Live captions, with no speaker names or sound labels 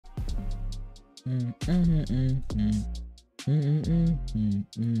Chat,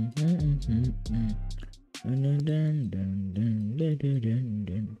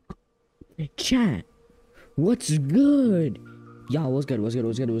 what's good? Y'all, what's good? What's good?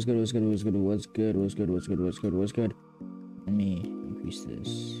 What's good? What's good? What's good? What's good? What's good? What's good? What's good? What's good? What's good? Let me increase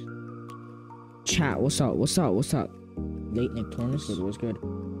this. Chat, what's up? What's up? What's up? Late Nocturnus? What's good?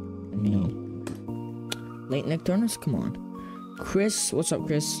 Let me know. Late Nocturnus? Come on. Chris, what's up,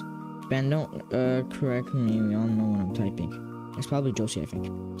 Chris? Ben, don't correct me. Y'all know what I'm typing. It's probably Josie, I think.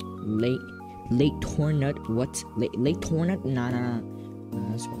 Late Tornut. What? Late Tornut? Nah.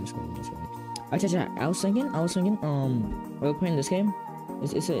 That's good. I was thinking, we're playing this game.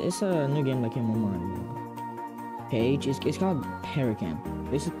 It's a new game that came on my page. It's called Paracam.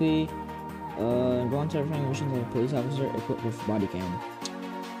 Basically, go on terrifying missions like a police officer equipped with body cam.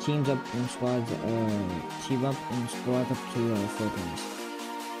 Team up in squads up to 4 players.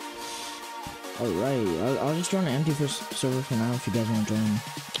 Alright, I'll just join an empty server for now if you guys want to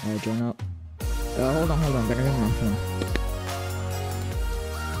join up. Hold on, better get my phone.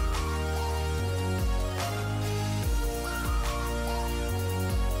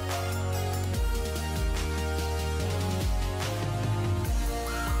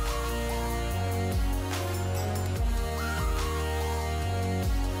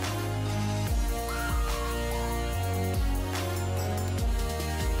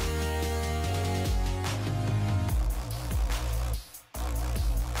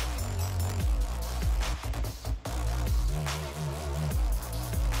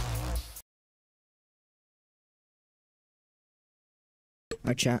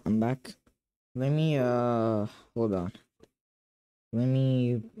 Alright, chat, I'm back. Let me hold on. Let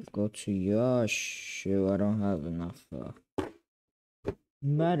me go to your shoe. I don't have enough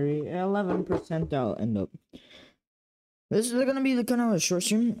battery. 11% I'll end up. This is gonna be the kind of a short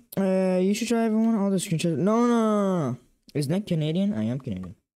stream. You should try everyone all the screenshots. No. Is Nick Canadian? I am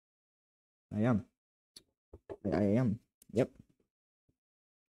Canadian. I am.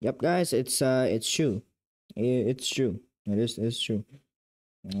 Yep, guys, it's true. It's true. It's true.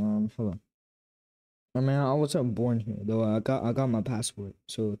 Hold on. I mean, I wasn't born here though. I got my passport,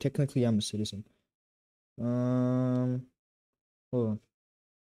 so technically I'm a citizen. Hold on.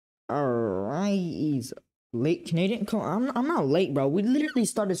 Alright, late Canadian. Come on, I'm not late, bro. We literally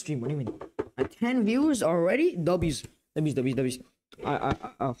started stream. What do you mean? 10 viewers already? W's. Hold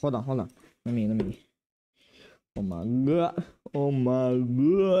on. Let me. Oh my god.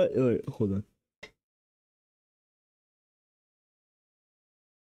 Wait, hold on.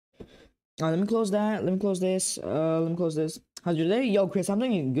 Let me close that. Let me close this. How's your day? Yo, Chris, I'm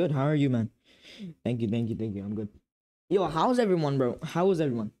doing good. How are you, man? Thank you. I'm good. Yo, how's everyone, bro? How is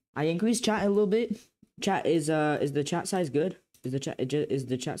everyone? I increased chat a little bit. Chat is the chat size good? Is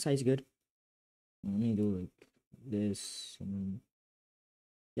the chat size good? Let me do like this.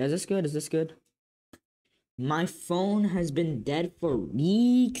 Yeah, is this good? My phone has been dead for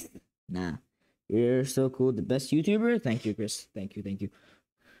weeks. Nah, you're so cool. The best YouTuber. Thank you, Chris. Thank you.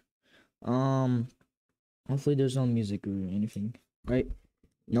 Hopefully there's no music or anything, right?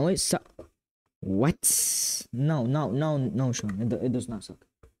 No, it suck. What? No, Sean. It does not suck.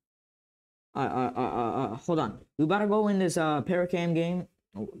 Hold on. We better go in this Paracam game.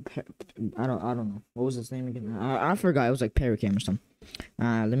 Oh, I don't know. What was its name again? I forgot. It was like Paracam or something.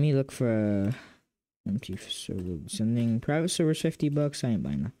 Let me look for empty server. Sending private servers $50. I ain't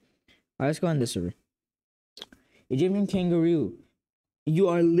buying that. Alright, let's go on this server. Egyptian kangaroo. You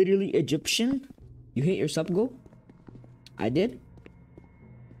are literally Egyptian? You hit your sub goal? I did?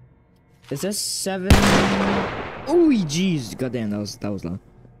 Is that 7? Oh, jeez. Goddamn, that was loud.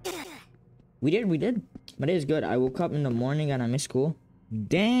 We did. My day is good. I woke up in the morning and I missed school.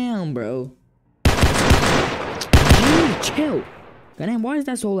 Damn, bro. Jeez, chill. Goddamn, why is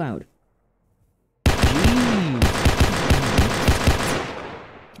that so loud? Jeez.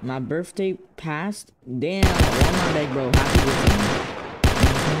 My birthday passed. Damn, one more day, bro. Happy birthday.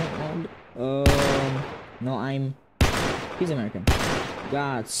 No, he's American.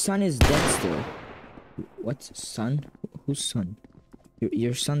 God, son is dead still. What son? Whose son?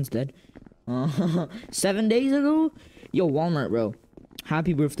 Your son's dead? 7 days ago? Yo, Walmart, bro.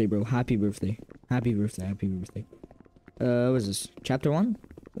 Happy birthday, bro. Happy birthday. What is this? Chapter 1?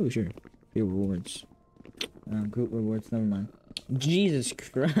 Oh, sure. Your rewards. Group rewards, never mind. Jesus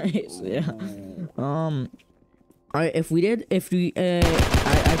Christ, yeah. Alright, I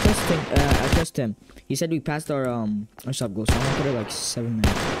trust him. He said we passed our sub goal, so I'm gonna put it like 7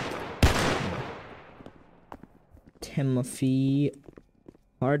 minutes. Timothy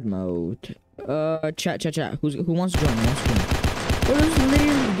hard mode. Chat. Who wants to join? Bro, this was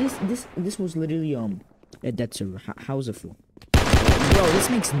literally this was literally a dead server. How is it full? Bro, this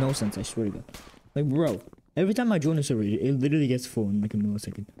makes no sense. I swear to God. Like, bro, every time I join a server, it literally gets full in like a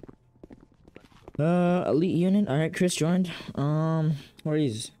millisecond. Elite unit. All right, Chris joined. Where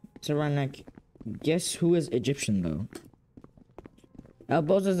is Saranak? Guess who is Egyptian though?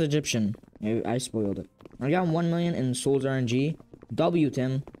 Elbows is Egyptian. I spoiled it. I got 1 million in Souls RNG. W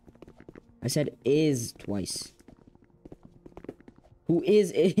Tim. I said is twice. Who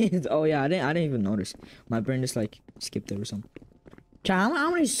is? Oh yeah, I didn't even notice. My brain just like skipped it or something. Chat,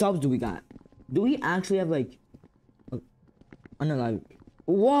 how many subs do we got? Do we actually have like unalive?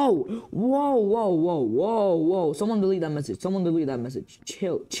 Whoa, whoa, whoa, whoa, whoa, whoa! Someone delete that message. Someone delete that message.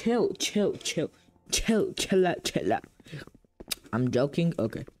 Chill out. I'm joking.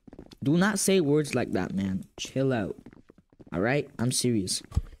 Okay. Do not say words like that, man. Chill out. All right, I'm serious.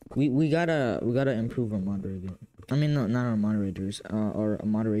 We gotta improve our moderator. I mean, no, not our moderators. Or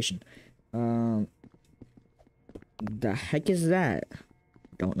moderation. The heck is that?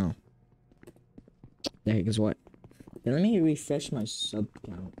 Don't know. The heck is what? Then let me refresh my sub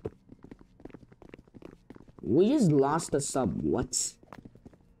count. We just lost a sub. What?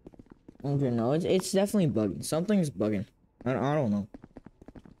 Okay, no, it's definitely bugging. Something's bugging. I don't know.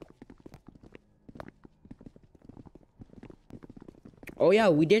 Oh yeah,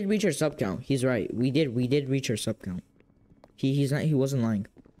 we did reach our sub count. He's right. We did reach our sub count. He wasn't lying.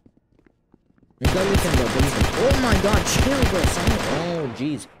 Oh my God, chill, bro. Oh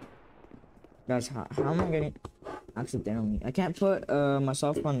jeez. Guys, how am I getting accidentally? I can't put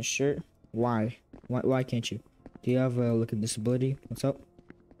myself on a shirt. Why? Why can't you? Do you have a look at disability? What's up?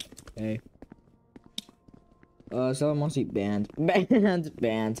 Hey. So mostly banned.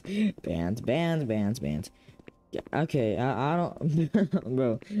 Yeah, okay, I don't,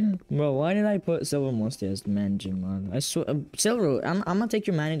 bro. Why did I put Silver mostly as the managing mod? I swear, Silver, I'm gonna take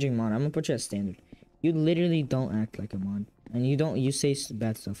your managing mod. I'm gonna put you as standard. You literally don't act like a mod, and you say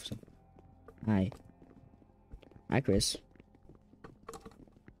bad stuff. So, hi, Chris.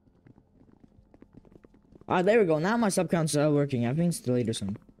 Ah, there we go. Now my sub count's working. I think it's delayed or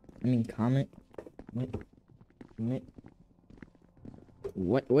something. I mean, comment. What do you mean?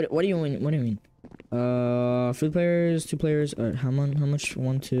 What do you mean? 3 players, 2 players. Alright, how much?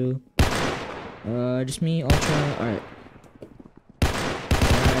 1, 2. Just me, Ultra. Alright.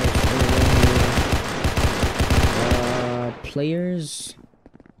 Players.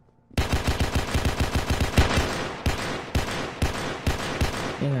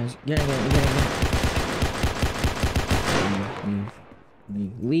 Yeah, guys, get it.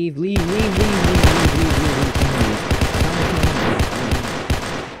 Leave.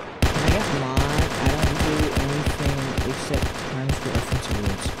 Except times for offensive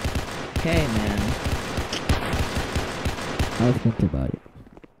words. Hey, man. I'll think about it.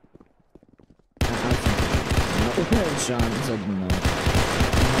 I'll think about it. Sean said no.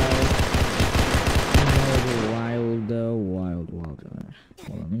 Wild.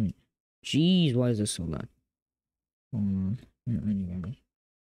 Hold on, let me. Jeez, why is this so loud? Hold on.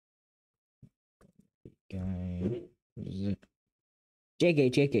 Guy. What is it?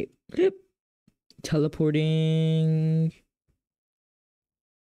 JK. Teleporting.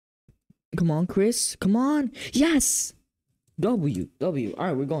 Come on, Chris. Come on. Yes. W. All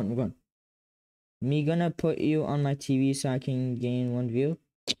right, we're going. Me gonna put you on my TV so I can gain 1 view.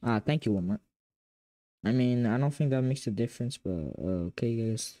 Thank you, Walmart. I mean, I don't think that makes a difference, but okay,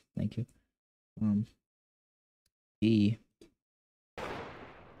 guys. Thank you. E.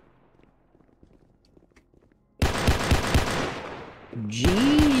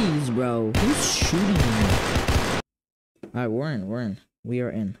 Jeez, bro. Who's shooting me? Alright, we're in. We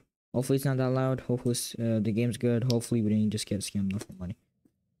are in. Hopefully it's not that loud. Hopefully the game's good. Hopefully we didn't just get scammed off of money.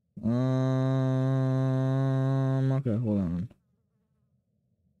 Okay, hold on.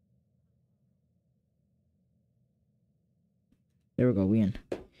 There we go, we in.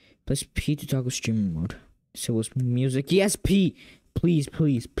 Press P to toggle streaming mode. So it's music. Yes, P! Please,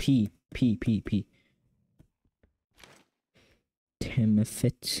 P.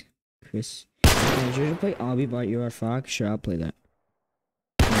 Timothy, Chris. Okay, should I play Obby by your Fox? Sure, I'll play that.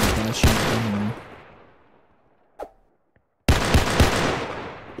 Guys, come on.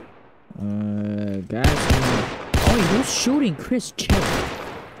 Oh, you're shooting, Chris. Chill.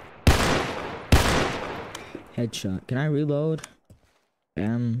 Headshot. Can I reload?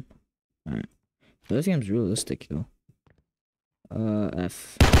 Alright. This game's realistic though.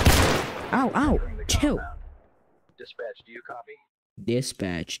 F. Ow! Chill. Dispatch, do you copy?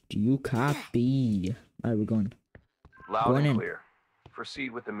 Dispatch, do you copy? Alright, we're going. Loud and clear.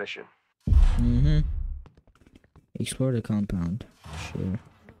 Proceed with the mission. Explore the compound. Sure.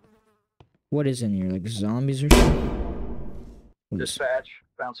 What is in here? Like zombies or something? What is- Dispatch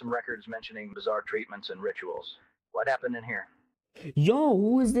found some records mentioning bizarre treatments and rituals. What happened in here? Yo,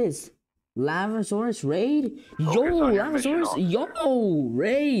 who is this? Lavasaurus Raid? Yo, Focus on your mission, Lavasaurus. officer. Yo,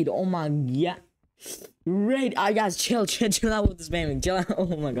 Raid. Oh my god. Raid. I guys, chill out with the spamming. Chill out. Oh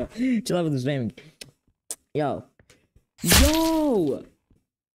my god. Chill out with the spamming. Yo.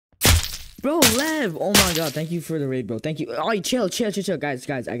 Bro, Lev. Oh my god. Thank you for the raid, bro. Thank you. Oh, chill. Guys.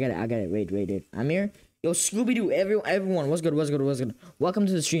 I get it. Raid. I'm here. Yo, Scooby-Doo. Everyone. What's good? Welcome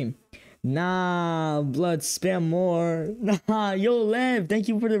to the stream. Nah, blood, spam more. Nah, yo, Lev, thank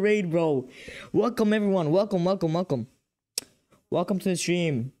you for the raid, bro. Welcome, everyone. Welcome. Welcome to the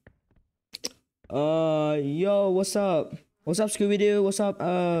stream. Yo, what's up? What's up, Scooby-Doo? What's up?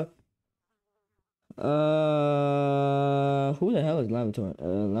 Who the hell is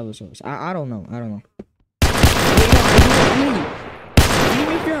Lavasaurus? I don't know. Wait, did he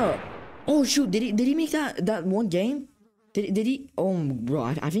make the? Oh shoot! Did he make that one game? Did he? Oh, bro,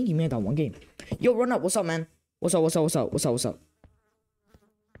 I think he made that one game. Yo, run up. What's up, man? What's up?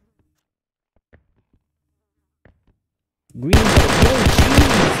 Green belt. Yo,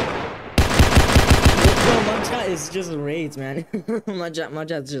 jeez. Bro, my chat is just raids, man. my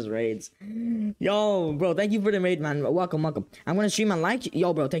chat's just raids. Yo, bro, thank you for the raid, man. Welcome. I'm gonna stream and like.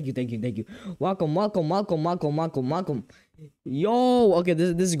 Yo, bro, thank you. Welcome. Yo, okay,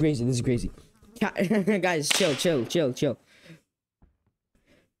 this is crazy. Guys, chill.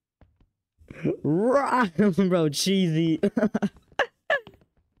 Bro, cheesy.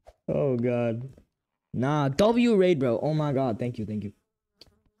 Oh god. Nah, W raid, bro. Oh my god, thank you.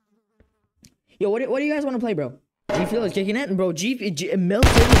 Yo, what do you guys want to play, bro? G Fuel is kicking it, bro. Milk favorite G Fuel is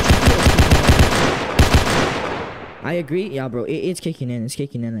kicking in. I agree, yeah, bro. It's kicking in. It's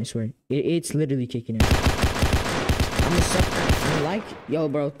kicking in. I swear. It's literally kicking in. I'm a suck. I like. Yo,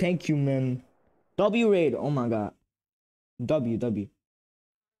 bro. Thank you, man. W raid. Oh my god. W.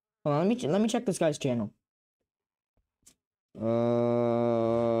 Hold on, let me check this guy's channel.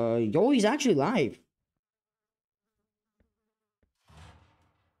 Yo, he's actually live.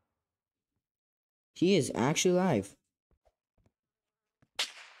 He is actually live.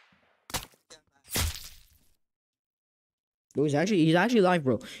 Yo, he's actually live,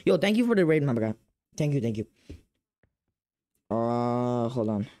 bro. Yo, thank you for the raid, my guy. Thank you. Hold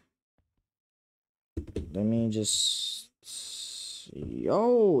on. Let me just.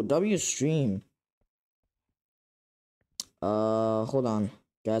 Yo, W stream. Hold on,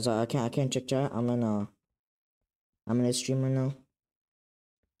 guys. I can't check chat. I'm in a stream right now.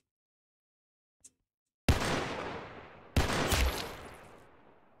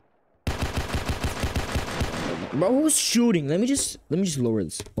 Bro, who's shooting? Let me just lower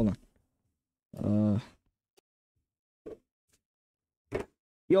this. Hold on.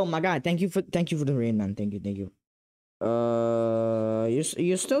 Yo, my guy. Thank you for the raid, man. Thank you.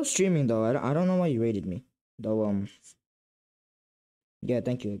 You're still streaming though. I don't know why you rated me though. Yeah,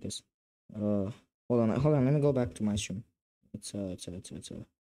 thank you, I guess. Hold on. Let me go back to my stream. It's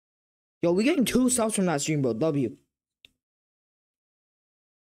Yo, we getting 2 subs from that stream, bro. W.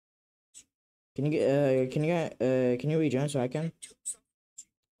 Can you rejoin so I can?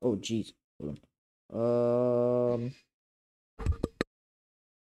 Oh, jeez. Hold on.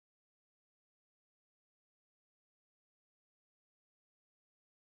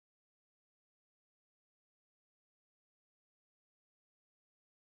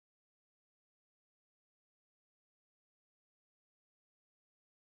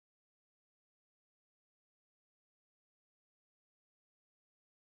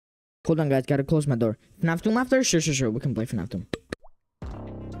 Hold on, guys. Gotta close my door. FNAF Doom after? Sure. We can play FNAF Doom.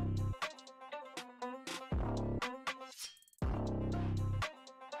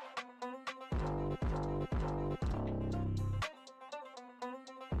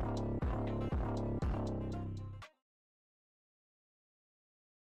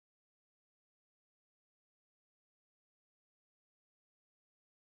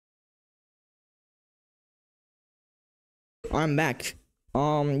 I'm back.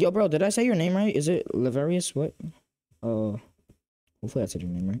 Yo, bro, did I say your name right? Is it Laverius? What? Hopefully I said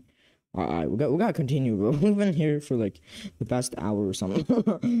your name right. Alright, we gotta continue, bro. We've been here for like the past hour or something.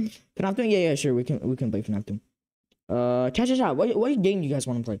 FNAF Doom? Yeah, sure. We can play FNAF Doom. Chat. What game do you guys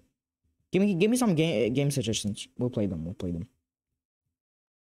want to play? Give me some game suggestions. We'll play them.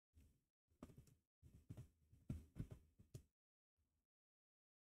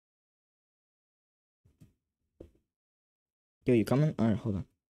 Yo, you coming? Alright, hold on.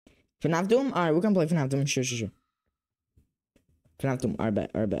 FNAF Doom? Alright, we can play FNAF Doom. Sure. FNAF Doom.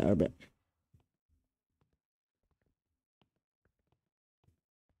 Alright, bet.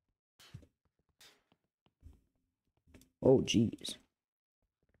 Oh, jeez.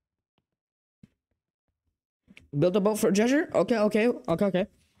 Build a boat for treasure? Okay.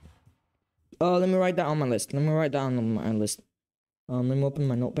 Let me write that on my list. Let me open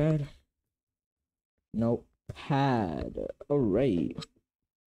my notepad. Alright.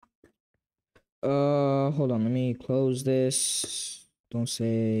 Hold on. Let me close this. Don't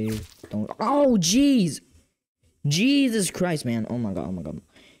save. Don't. Oh, jeez. Jesus Christ, man. Oh my god.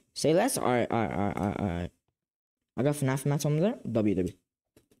 Say less. Alright. I got FNAF mats on there. W.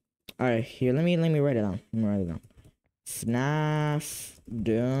 Alright, here. Let me write it down. FNAF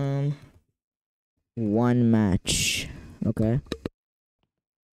Doom 1 match. Okay.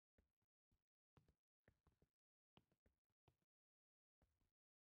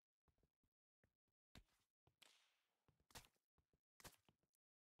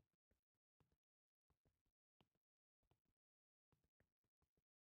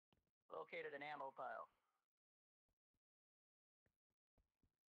 Located an ammo pile.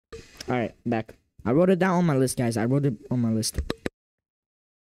 Alright, back. I wrote it down on my list, guys. Alright.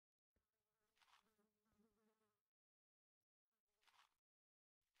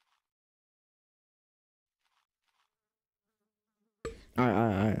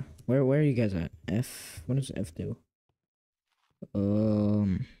 Where are you guys at? F. What does F do?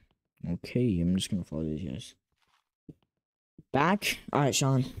 Okay, I'm just gonna follow these guys. Back. Alright,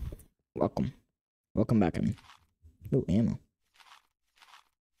 Sean. Welcome back. Oh, ammo.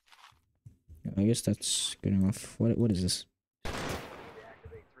 I guess that's good enough. What is this?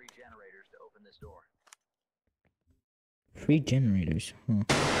 Activate 3 generators to open this door. 3 generators. Huh.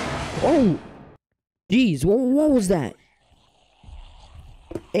 Oh! Jeez, what was that?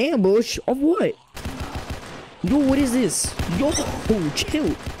 Ambush of what? Yo, what is this? Yo,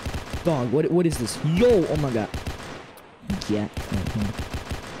 chill. Dog, what is this? Yo, oh my god. Yeah.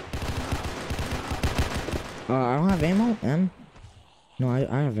 I don't have ammo. No, I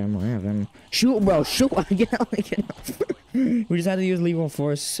have ammo. Shoot, bro, shoot. Get out. We just had to use lethal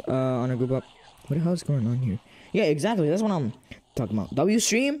force on a group up. What the hell is going on here? Yeah, exactly. That's what I'm talking about. W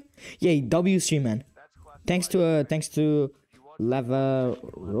stream? Yeah, W stream, man. Thanks to Leva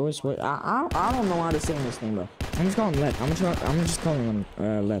Rose. I don't know how to say this name, bro. I'm just calling him Lev. I'm just calling him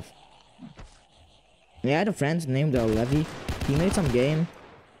Lev. Yeah, I had a friend named Levy. He made some game.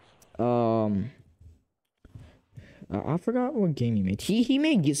 I forgot what game he made. He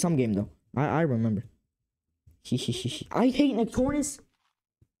made some game though. I remember. I hate Nectornis.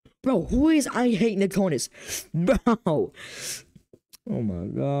 Bro, who is I hate Nectornis? Bro. Oh my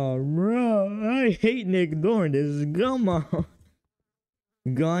god, bro. I hate Nectornis. Come on.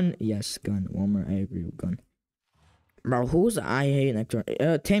 Gun. Yes, gun. One more. I agree with gun. Bro, who's I hate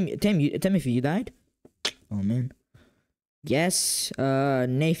Nectornis? Tim, if you died? Oh man. Yes,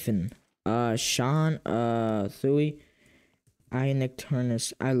 Nathan. Sean, Thuy. I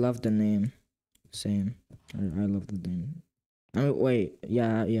Necturnus. I love the name. Same. I love the name. I mean, wait.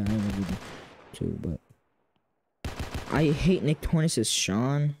 Yeah, I love the name too, but I hate Necturnus is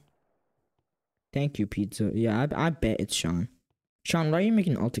Sean. Thank you, pizza. Yeah, I bet it's Sean. Sean, why are you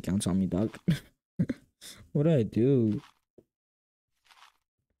making alt accounts on me, dog? What do I do?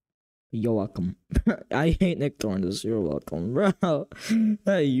 You're welcome. I hate Necturnus. You're welcome, bro.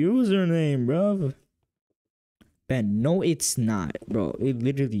 That username, bro. Ben, no, it's not, bro. It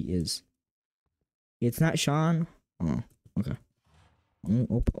literally is. It's not Sean. Oh, okay.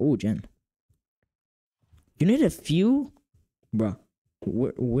 Oh, Jen. You need a fuel, bro.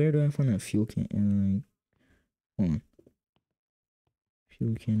 Where do I find a fuel can? Hold on.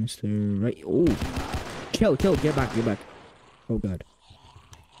 Fuel canister, right? Oh, kill! Get back! Oh god.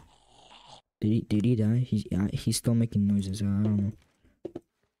 Did he die? He's still making noises. I don't know.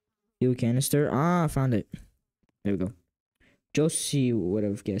 Fuel canister. Ah, I found it. There we go. Josie would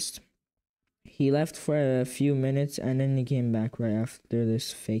have guessed. He left for a few minutes and then he came back right after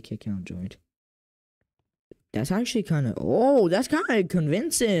this fake account joined. That's actually kind of... Oh, that's kind of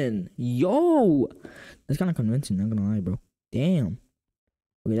convincing. Yo! That's kind of convincing, not gonna lie, bro. Damn.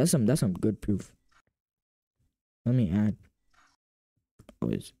 Okay, that's some good proof. Let me add.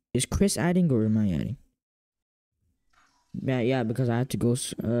 Oh, is Chris adding or am I adding? Yeah, because I had to go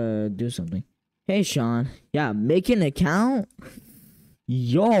do something. Hey, Sean. Yeah, make an account?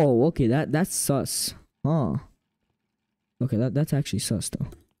 Yo, okay, that's sus. Huh. Okay, that's actually sus, though.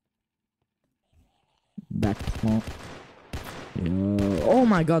 Back home. Yo. Oh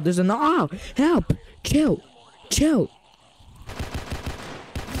my god, there's an... Oh, help! Chill!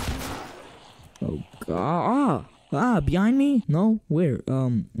 Oh god. Behind me? No? Where?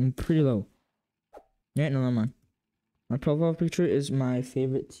 I'm pretty low. Yeah, no, never mind. My profile picture is my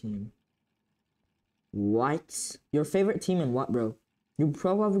favorite team. What? Your favorite team in what, bro? Your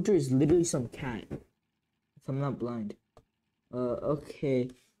pro avatar is literally some cat. If I'm not blind. Okay.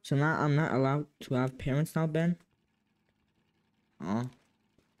 So now I'm not allowed to have parents now, Ben? Huh?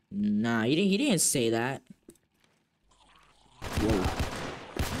 Nah, he didn't say that. Whoa.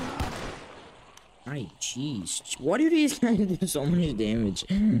 Ay, jeez. Why do these guys do so much damage?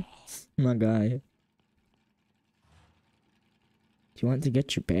 My guy. Do you want to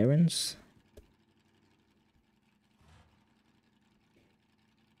get your parents?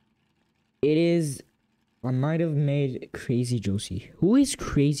 It is... I might have made Crazy Josie. Who is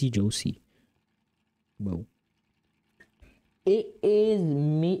Crazy Josie? Whoa. It is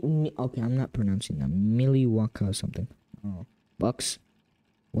me. Okay, I'm not pronouncing that. Miliwaka or something. Oh, Bucks.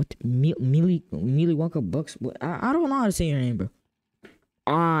 What? Miliwaka Bucks? What? I don't know how to say your name, bro.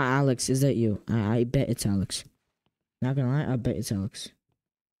 Ah, Alex, is that you? I bet it's Alex. Not gonna lie, I bet it's Alex.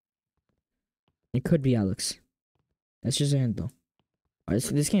 It could be Alex. That's just a hint, though.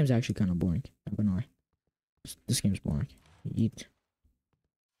 This game's actually kind of boring. Not gonna lie. This game's boring. Eat.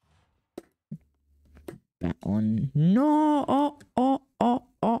 Back on. No.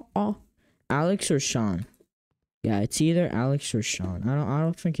 Oh. Alex or Sean? Yeah, it's either Alex or Sean. I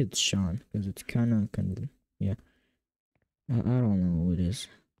don't think it's Sean because it's kind of yeah. I don't know who it is.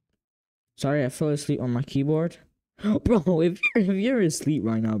 Sorry, I fell asleep on my keyboard. Bro, if you're asleep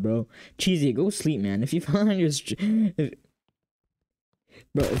right now, bro, Cheesy, go sleep, man. If you fall on your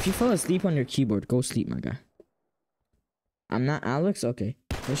if you fall asleep on your keyboard, go sleep, my guy. I'm not Alex? Okay.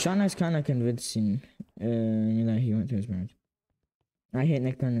 Well, Sean is kind of convincing that he went to his parents. I hate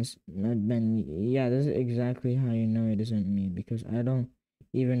Nick Tennis. Ben, yeah, this is exactly how you know it isn't me, because I don't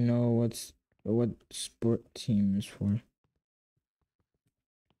even know what sport team is for.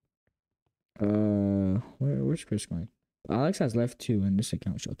 Where's Chris going? Alex has left too, and this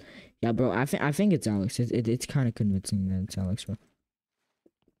account showed. Yeah, bro, I think it's Alex. It's kind of convincing that it's Alex, bro.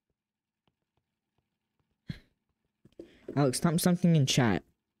 Alex, type something in chat.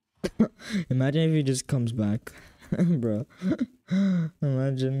 Imagine if he just comes back, bro.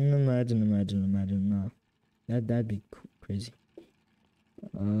 Imagine. No, that'd be crazy.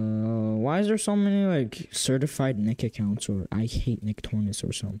 Why is there so many like certified Nick accounts, or I hate Nick Tornis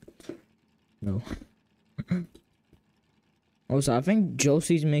or something? No. Also, I think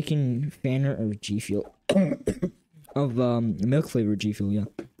Josie's making fan art of G Fuel. Of milk flavored G Fuel, yeah.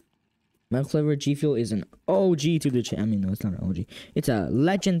 Milk flavored G Fuel is an OG to the I mean, no, it's not an OG. It's a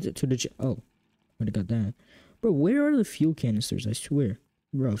legend to the oh, where'd I got that? Bro, where are the fuel canisters? I swear.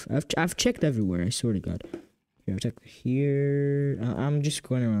 Bro, I've checked everywhere, I swear to God. Here, I've checked here. I'm just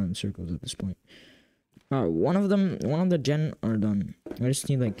going around in circles at this point. One of the gen are done. I just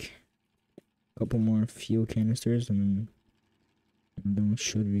need like a couple more fuel canisters and then we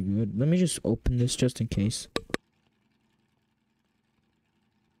should be good. Let me just open this just in case.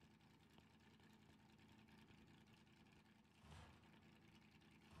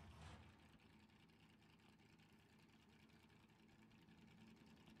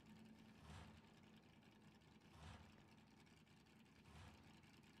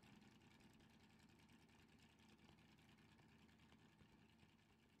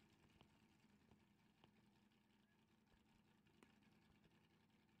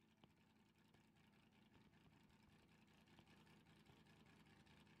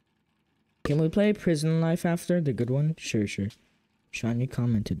 Can we play Prison Life after? The good one? Sure. Shani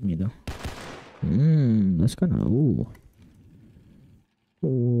commented me though. That's kinda ooh.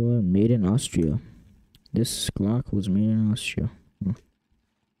 Oh, made in Austria. This Glock was made in Austria. Oh.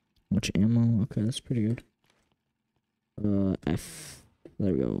 Much ammo. Okay, that's pretty good. F.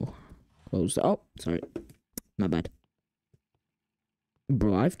 There we go. Closed. Oh, sorry. My bad.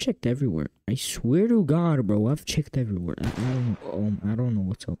 Bro, I've checked everywhere. I swear to God, bro, I've checked everywhere. I don't know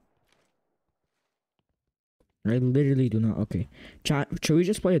what's up. I literally do not. Okay, chat. Should we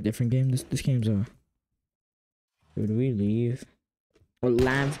just play a different game? This game's Should we leave? Or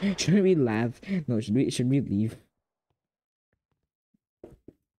laugh? Should we laugh? No. Should we leave?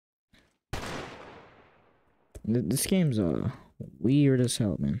 This game's weird as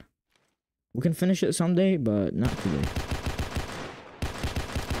hell, man. We can finish it someday, but not today.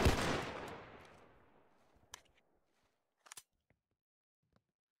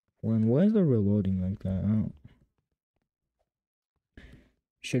 Why is the reloading like that? I don't...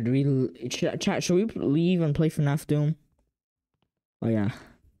 Should we leave and play FNAF Doom? Oh yeah.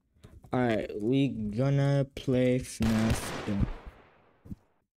 Alright, we gonna play FNAF Doom.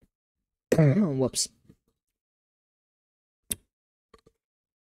 Whoops.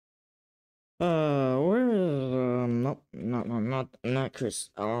 Where is nope, not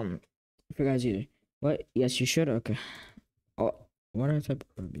Chris. I forgot either. What? Yes, you should. Okay. Oh, what are type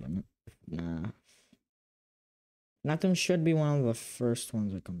of RB? Nah. Nothing should be one of the first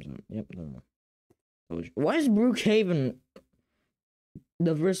ones that comes up. Yep. Why is Brookhaven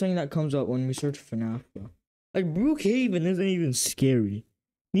the first thing that comes up when we search for FNAF, bro? Like, Brookhaven isn't even scary.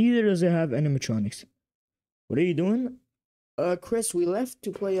 Neither does it have animatronics. What are you doing? Chris, we left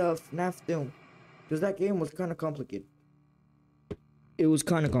to play FNAF Doom. Because that game was kind of complicated. It was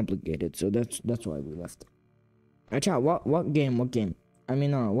kind of complicated, so that's why we left. Chat, what game? What game? I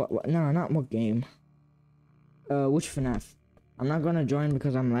mean, no, no, not what game. Which FNAF? I'm not gonna join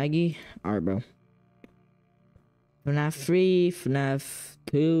because I'm laggy. Alright, bro. FNAF 3, FNAF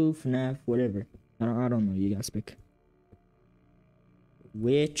 2, FNAF, whatever. I don't know. You guys pick.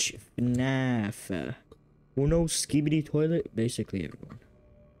 Which FNAF? Who knows Skibidi Toilet? Basically everyone.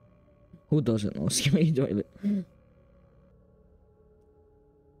 Who doesn't know Skibidi Toilet?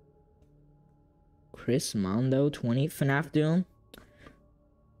 Chris Mondo 20. FNAF Doom.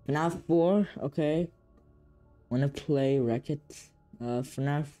 FNAF 4. Okay. Wanna play Wreck-It?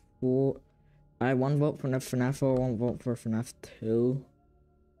 FNAF 4. I one vote for FNAF 4. One vote for FNAF 2.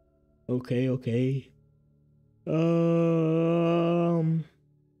 Okay.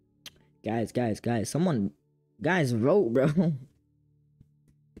 Guys. Someone. Guys, vote, bro.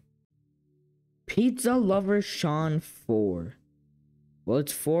 Pizza Lover Sean 4. Well,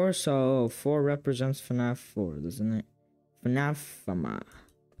 it's 4, so 4 represents FNAF 4, doesn't it? FNAF Fama.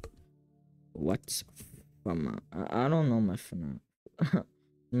 What's Fama? I don't know my FNAF. I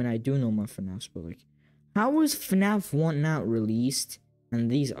mean, I do know my FNAFs, but like, how is FNAF 1 not released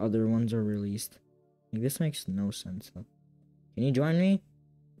and these other ones are released? Like, this makes no sense, though. Can you join me?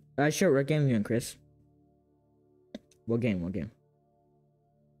 Sure, what game are you in, Chris? What game?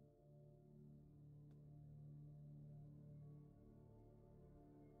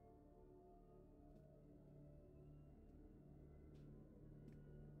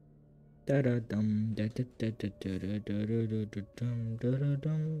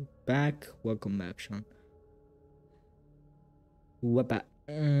 Back. Welcome back, Sean. What back?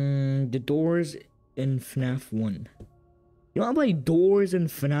 The doors in FNAF 1. You wanna play doors in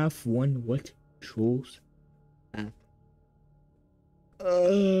FNAF 1? What? Trolls?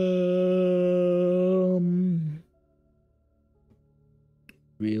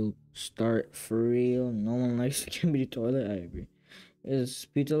 Real start for real. No one likes the Kimberly toilet. I agree. Is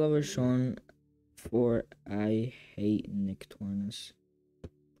Pizza Lover Sean 4? I hate Nick Tornes.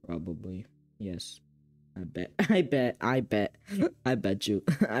 Probably. Yes. I bet you.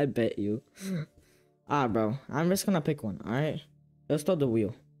 I bet you. Bro. I'm just gonna pick one, alright? Let's start the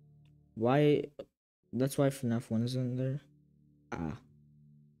wheel. Why? That's why FNAF 1 isn't there.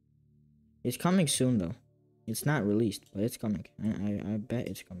 It's coming soon, though. It's not released, but it's coming. I bet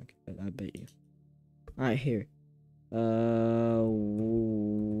it's coming. I bet you. Alright, here.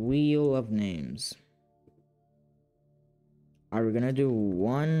 Wheel of names. Are we gonna do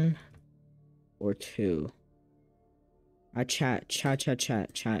 1 or 2? Chat.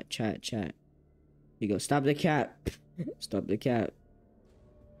 You go. Stop the cat. Stop the cat.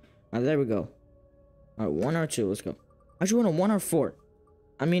 There we go. Alright, 1 or 2. Let's go. Actually, want 1 or 4.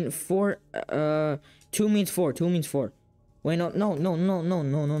 I mean, 4. 2 means 4. 2 means 4. Wait, no.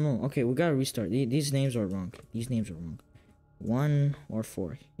 Okay, we gotta restart. These names are wrong. 1 or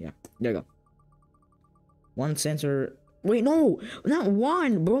 4. Yeah, there you go. 1 center. Wait, no, not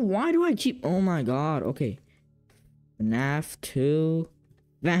 1, bro. Why do I keep? Oh my god. Okay. FNAF 2.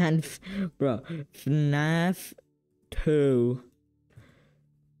 Bro. FNAF 2.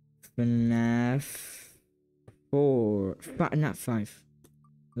 FNAF 4. Not 5.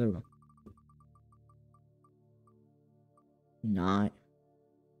 There we go. Not.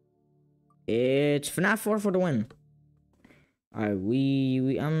 It's FNAF 4 for the win. Alright,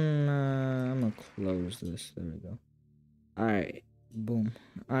 I'm gonna close this. There we go. Alright, boom.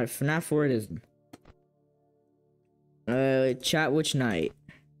 Alright, FNAF 4 it is. Chat which night?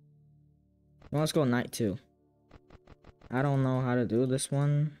 Well, let's go night 2. I don't know how to do this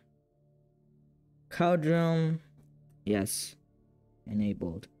one. Codrum. Yes.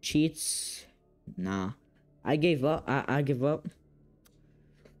 Enabled. Cheats. Nah. I gave up. I give up.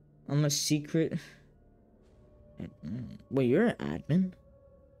 I'm a secret. Wait, you're an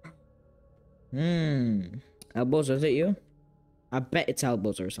admin? Elbows, is it you? I bet it's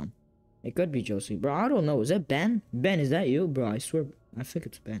Elbows or something. It could be Josie. Bro, I don't know. Is that Ben? Ben, is that you? Bro, I swear. I think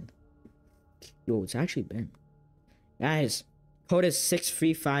it's Ben. Yo, it's actually Ben. Guys, code is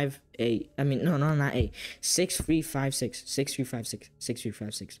 6358. I mean, no, not 8. 6356. 6356.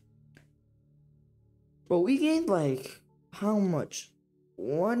 6356. Bro, we gained like how much?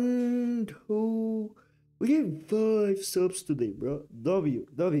 1, 2. We get 5 subs today, bro. W.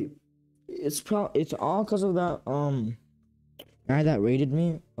 It's all because of that guy that rated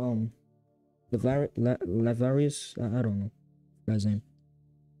me. Lavarius. I don't know guy's name.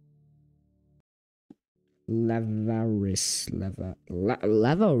 Lavaris.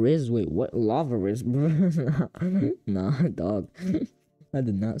 Wait, what? Lavaris, bro? Nah, dog. I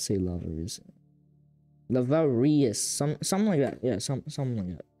did not say Lavaris. Lavarius, something like that. Yeah, something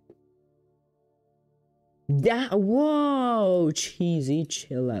like that. Whoa, cheesy,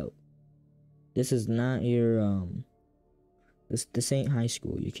 chill out. This is not your this ain't high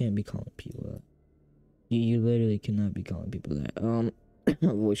school. You can't be calling people that. You literally cannot be calling people that.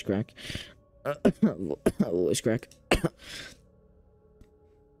 Voice crack. Voice crack.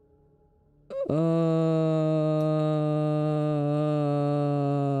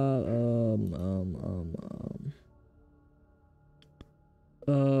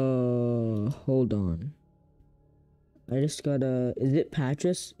 Hold on. I just gotta. Is it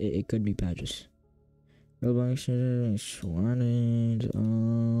Patras? It could be Patras. ROBLOX wanted.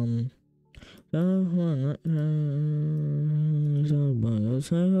 When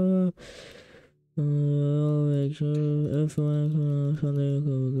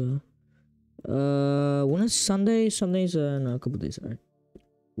is Sunday? Sunday's no, a couple days. Alright.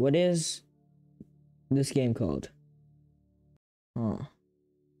 What is this game called?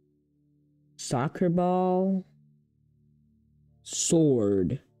 Soccer ball,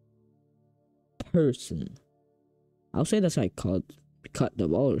 sword, person. I'll say that's like cut the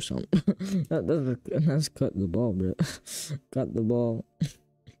ball or something. that's cut the ball, bro. Cut the ball.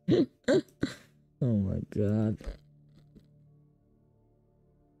 Oh my god.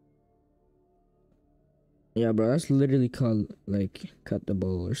 Yeah, bro, that's literally called like cut the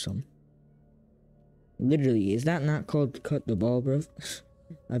ball or something. Literally, is that not called cut the ball, bro?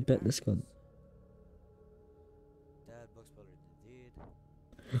 I bet that's called.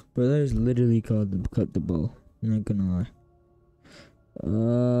 Bro, that is literally called cut the ball. I'm not gonna lie.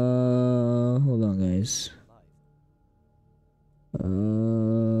 Hold on, guys.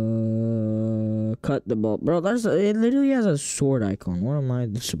 Cut the ball, bro. It literally has a sword icon. What am I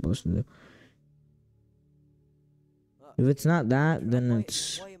supposed to do? If it's not that, then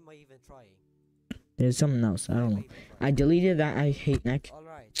it's. Why am I even trying? There's something else. I don't know. I deleted that. I hate neck.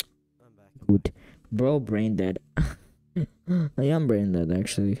 Alright, I'm back. Good. Bro, brain dead. I am brain dead,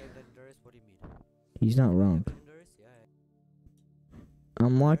 actually. What do you mean? He's not wrong.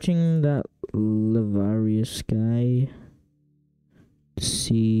 I'm watching that Lavarius guy to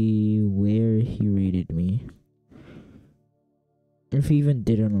see where he rated me. If he even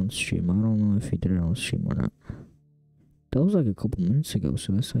did it on stream. I don't know if he did it on stream or not. That was like a couple minutes ago,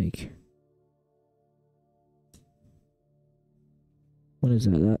 so that's like... What is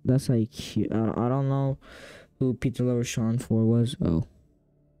that? That's like... I don't know who Pizza Lover Sean 4 was. Oh.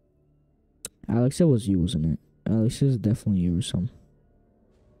 Alex, that was you, wasn't it? Alex is definitely you or something.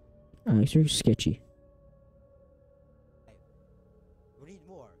 Alex, you're sketchy. We need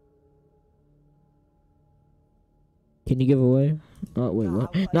more. Can you give away? Oh, wait,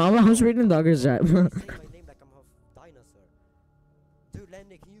 what? No, I was reading Dogger's chat. Say my name like I'm a dinosaur. Dude,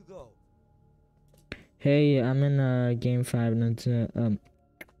 Lenny, can you go? Hey, I'm in game 5 nights.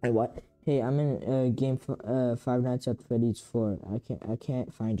 Hey, what? Hey, I'm in game 5 Nights at Freddy's 4. I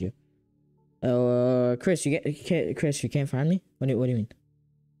can't find you. Oh, Chris, Chris, you can't find me? What do you mean?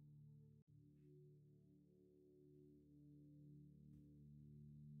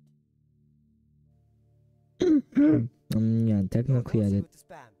 Yeah, technically I did.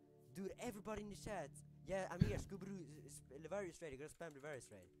 Spam. Dude, everybody in the chat. Yeah, I'm here. Scooby-Doo, Lavarius Raid. You're gonna spam Lavarius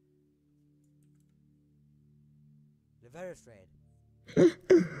Raid. Lavarius Raid.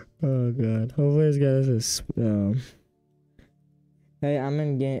 Oh god. Hopefully this guy is Hey, I'm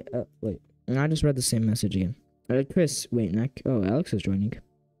in game. Wait. I just read the same message again. Chris, wait, Nick. Oh, Alex is joining.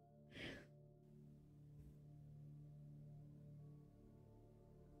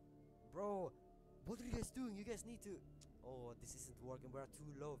 Bro, what are you guys doing? You guys need to. Oh, this isn't working. We're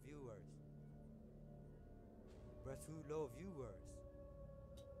too low viewers. We're too low viewers.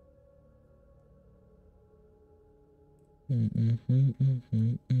 I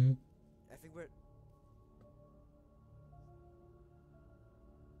think we're.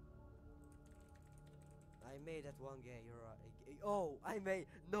 I made that one game. You're right. Oh, I made.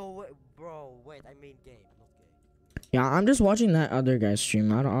 No, way, bro. Wait, I made game, not game. Yeah, I'm just watching that other guy's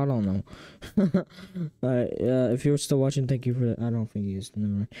stream. I don't know. If you're still watching, thank you for that. I don't think he is.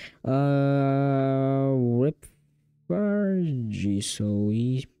 Never mind. Rip Fargy. So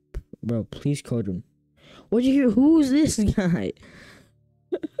he, bro, please code him. What you hear? Who's this guy?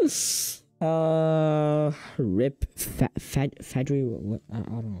 Rip Fadri. What? I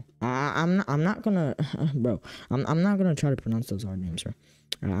don't know. I'm not gonna, bro. I'm not gonna try to pronounce those hard names, bro.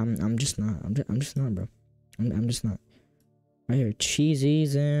 I'm just not. I'm just not, bro. I'm just not. Right here,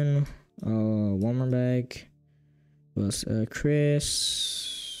 cheesies in. One more bag. Was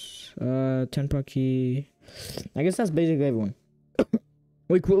Chris. Tenpaki. I guess that's basically everyone.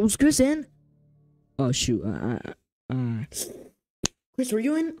 Wait, what was Chris in? Oh shoot. Chris, were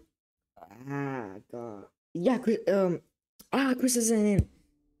you in? God. Yeah, Chris. Chris isn't in.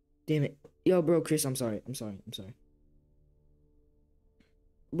 Damn it. Yo, bro, Chris, I'm sorry.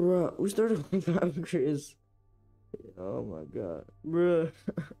 Bro, we started with Chris. Oh my god, bro.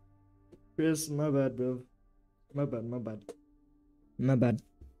 Chris, my bad, bro. My bad.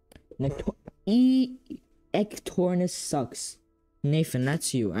 Ectornus sucks. Nathan,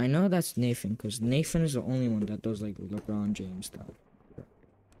 that's you. I know that's Nathan, because Nathan is the only one that does like LeBron James stuff.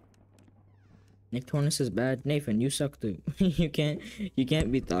 Nick Tornis is bad. Nathan, you suck too. you can't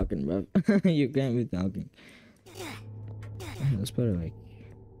be talking, bro. You can't be talking. Let's put it like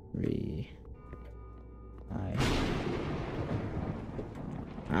 3.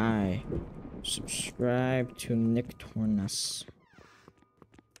 I subscribe to Nick Tornis.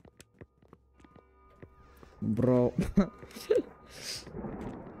 Bro.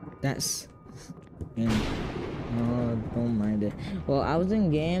 That's oh, don't mind it. Well, I was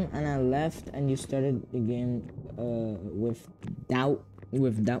in game and I left and you started the game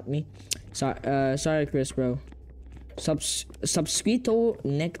without me. Sorry Chris, bro. Subscrito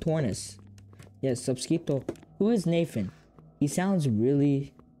Nick Tornis. Yes, Subscrito. Who is Nathan? He sounds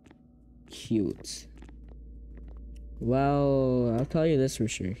really cute. Well, I'll tell you this for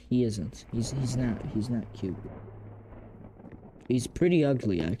sure. He isn't. He's not cute. He's pretty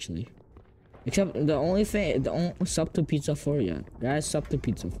ugly actually. Except the only sub to pizza 4, yeah. Guys, sub to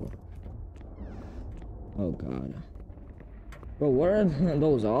pizza 4. Oh god. Bro, what are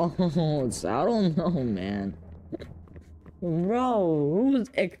those alts? I don't know, man. Bro, who's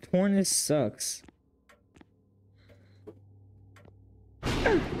Ectornus sucks?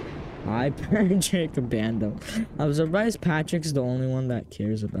 Hi, Patrick Bando. I'm surprised Patrick's the only one that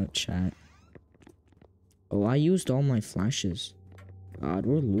cares about chat. Oh, I used all my flashes. God,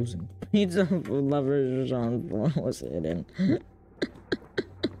 we're losing. Pizza lovers on was hidden.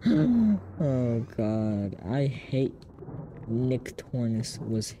 Oh god, I hate Nick Tornis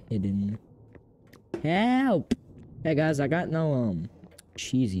was hidden. Help! Hey guys, I got no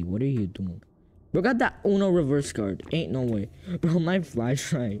cheesy. What are you doing? Bro, got that Uno reverse card. Ain't no way, bro. My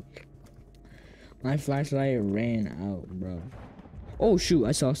flashlight ran out, bro. Oh shoot,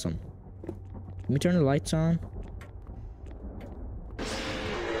 I saw some. Let me turn the lights on.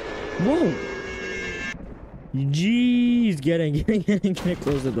 Whoa! Jeez, get in,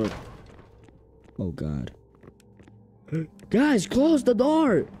 close the door. Oh god. Guys, close the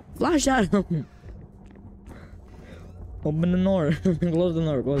door! Flash at him! Open the door. Close the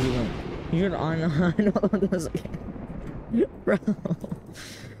door, You're on. I know this.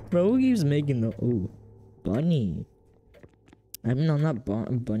 Bro, who keeps making the bunny? I mean, no, not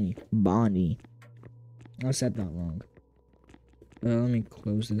bunny. Bonnie. I said that wrong. Let me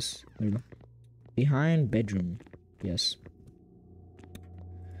close this. There we go. Behind bedroom. Yes.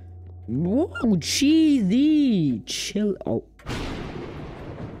 Whoa, cheesy. Chill. Oh.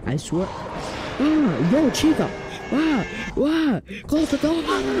 I swear. Yo, Chica. Close the door.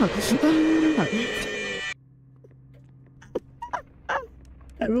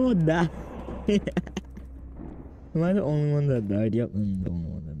 Everyone died. Am I the only one that died? Yep, I'm the only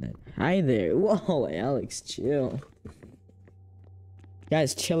one that died. Hi there. Whoa, Alex, chill.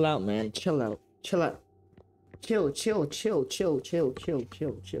 Guys, chill out, man. Chill out. Chill.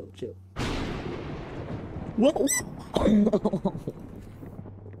 Whoa.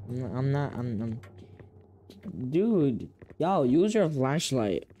 I'm dude, yo, use your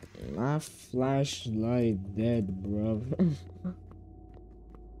flashlight. My flashlight dead, bro.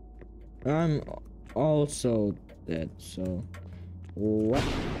 I'm also dead, so what?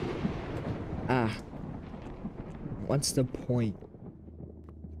 What's the point?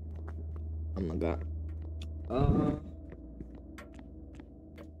 Oh my god.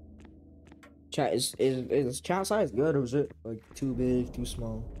 Chat is chat size good, or is it like too big, too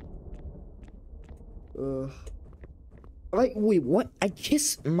small? Like, wait, what? I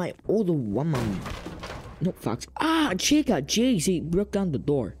kissed my older woman. No, Fox. Chica, jeez, he broke down the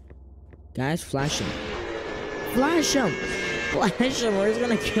door. Guys, flash him. Flash him! Flash him, or he's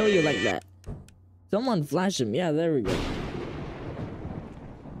gonna kill you like that. Someone flash him. Yeah, there we go.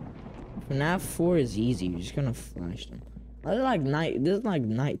 FNAF 4 is easy. You're just gonna flash them. I like night. This is like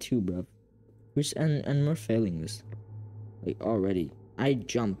night 2, bro. And we're failing this. Like already. I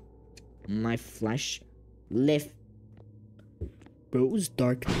jumped. My flash left. Bro, it was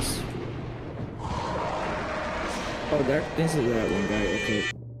darkness. Oh, darkness is that one guy. Okay.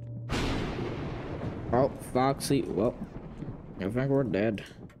 Oh, Foxy. Well, I think we're dead.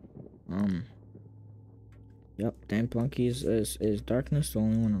 Yep. Damn Plunkies is darkness the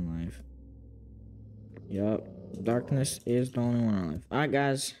only one alive. Yep. Darkness is the only one alive. Alright,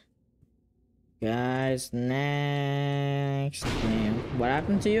 guys. Guys, next game. What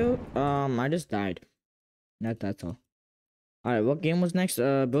happened to you? I just died. That's all. Alright, what game was next?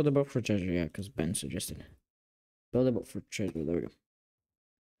 Build a boat for treasure. Yeah, because Ben suggested. Build a boat for treasure. There we go.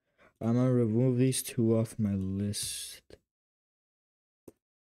 I'm gonna remove these 2 off my list.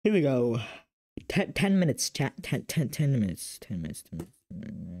 Here we go. 10 minutes, chat. 10 minutes. 10 minutes. 10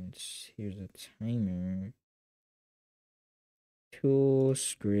 minutes. Here's a timer. Tool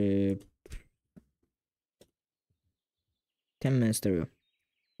script. 10 minutes. There we go.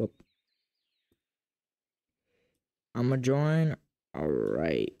 Whoop. I'm gonna join.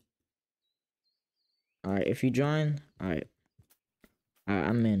 Alright. Alright, if you join. Alright.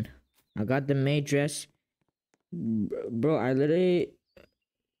 I'm in. I got the maid dress. Bro, I literally.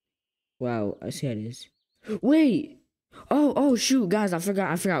 Wow, I see how it is. Wait! Oh, shoot, guys, I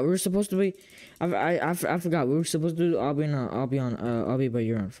forgot. We were supposed to be. I forgot. We were supposed to do. I'll be, but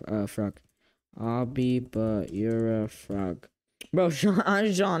you're on frog. I'll be, but you're a frog. Bro, Sean,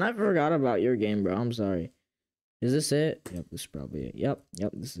 I forgot about your game, bro. I'm sorry. Is this it? Yep, this is probably it. Yep,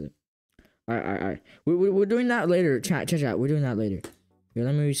 this is it. Alright. We're doing that later. Chat. We're doing that later. Here,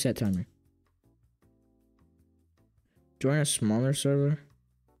 let me reset timer. Join a smaller server.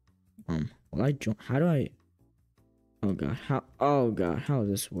 Will I join? How do I? Oh god, how does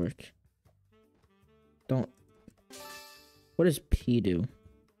this work? Don't. What does P do?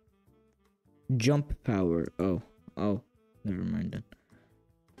 Jump power. Oh, never mind then.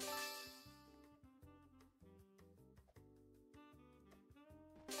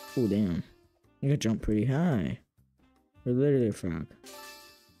 Oh damn, you can jump pretty high. You're literally a frog.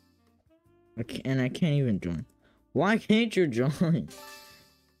 I can't even join. Why can't you join?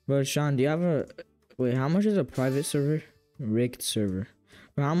 Bro, Sean, do you have a... Wait, how much is a private server? Rigged server.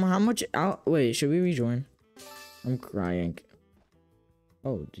 Bro, how much... Wait, should we rejoin? I'm crying.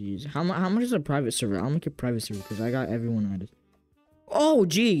 Oh, jeez. How much is a private server? I'll make a private server because I got everyone added. Oh,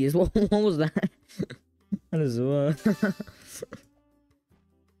 jeez. What was that? That is what?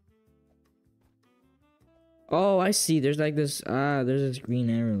 Oh, I see. There's like this... there's this green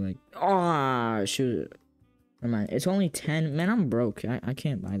arrow like... shoot. Never mind. It's only 10. Man, I'm broke. I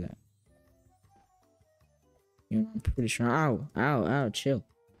can't buy that. You know, I'm pretty sure. Ow. Chill.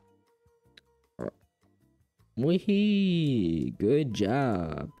 Wee. Good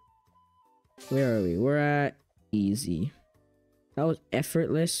job. Where are we? We're at easy. That was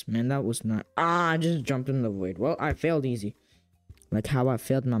effortless. Man, that was not... I just jumped in the void. Well, I failed easy. Like how I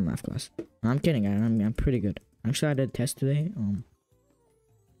failed my math class. I'm kidding. I'm pretty good. Actually, I did a test today.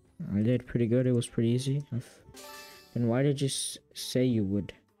 I did pretty good. It was pretty easy. Then why did you say you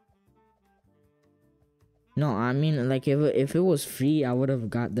would? No, I mean, like, if it was free, I would have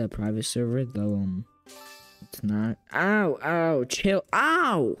got the private server, though, it's not. Ow, chill.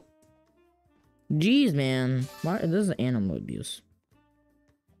 Ow! Jeez, man. Why? This is animal abuse.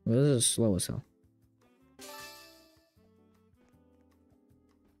 Well, this is slow as hell.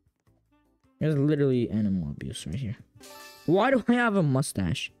 There's literally animal abuse right here. Why do I have a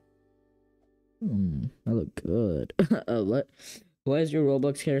mustache? I look good. What? Why is your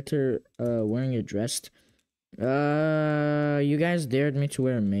Roblox character wearing a dress? You guys dared me to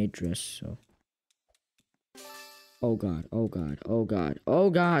wear a maid dress, so. Oh god.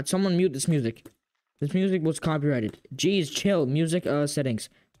 Someone mute this music. This music was copyrighted. Jeez, chill. Music settings.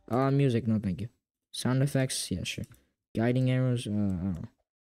 Music, no thank you. Sound effects, yeah, sure. Guiding arrows, I don't know.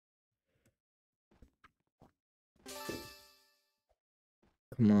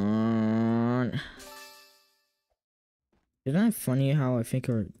 Come on. Isn't it funny how I think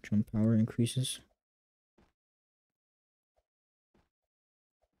our jump power increases?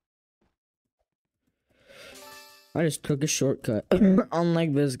 I just took a shortcut.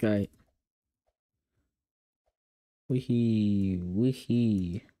 Unlike this guy.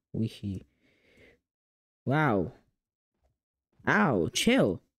 Weehee. Wow. Ow,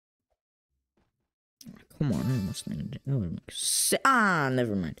 chill. Come on, I almost landed it. Never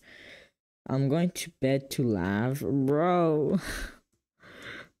mind. I'm going to bed to laugh, bro.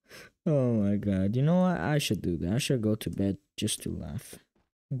 Oh my god. You know what? I should do that. I should go to bed just to laugh.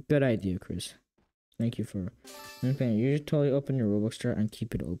 Good idea, Chris. Thank you for. You should totally open your Roblox chat and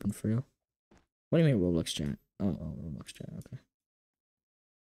keep it open for you. What do you mean Roblox chat? Oh, Roblox chat. Okay.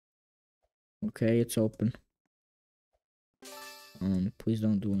 Okay, it's open. Please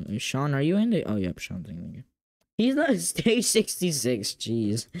don't do it. Sean, are you in the? Oh, yep, Sean's in there. He's not stage 66.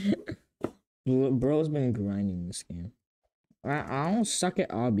 Jeez. Bro's been grinding this game. I don't suck at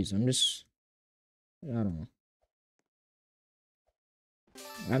obbies. I'm just. I don't know.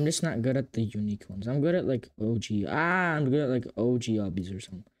 I'm just not good at the unique ones. I'm good at like OG. I'm good at like OG obbies or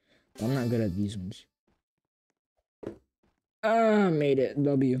something. I'm not good at these ones. Made it.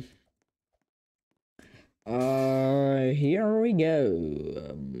 W. Here we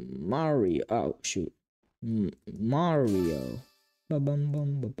go. Mario. Oh, shoot. Mario. Bum bum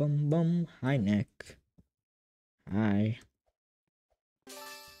bum bum bum bum. Hi, Nick. Hi.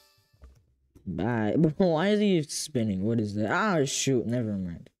 Bye. Why is he spinning? What is that? Ah, shoot. Never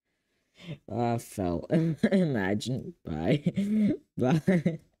mind. I fell. Imagine. Bye.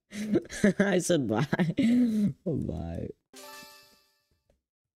 Bye. I said bye. Bye.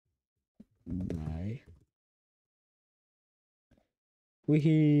 Bye.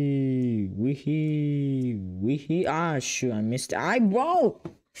 Weehee. Ah, shoot. I missed it. Bro.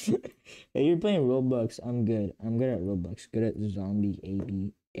 Hey, you're playing Roblox. I'm good. I'm good at Roblox. Good at zombie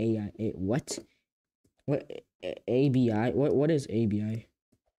AI. What? What? ABI? What is ABI?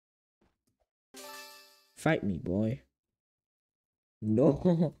 Fight me, boy.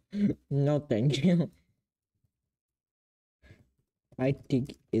 No. No, thank you. Fighting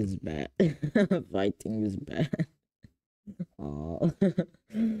is bad. Fighting is bad. Oh.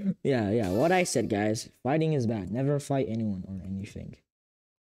 Yeah. What I said, guys. Fighting is bad. Never fight anyone or anything.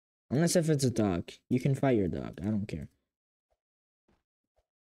 Unless if it's a dog. You can fight your dog. I don't care.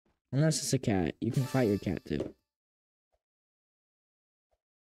 Unless it's a cat. You can fight your cat too.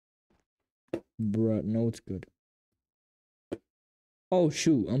 Bruh, no, it's good. Oh,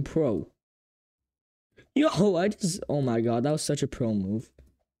 shoot. I'm pro. Yo, oh my god. That was such a pro move.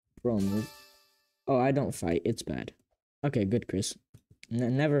 Oh, I don't fight. It's bad. Okay, good, Chris.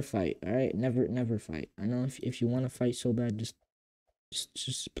 Never fight, alright? Never fight. I know if you want to fight so bad, just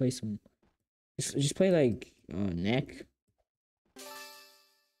play some. Just play like neck.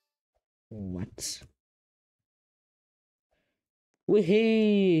 What?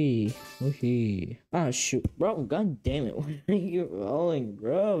 Woohee! Ah, shoot, bro! God damn it! Why are you rolling,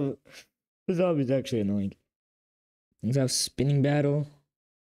 bro? This zombie's actually annoying. Let's have spinning battle.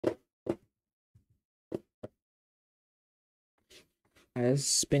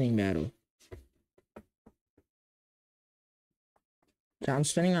 Spinning battle. So I'm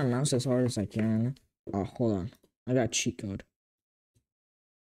spinning my mouse as hard as I can. Oh, hold on. I got cheat code.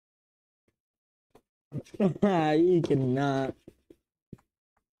 You cannot.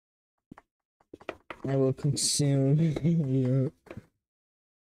 I will consume you.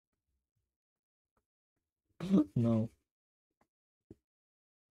 No.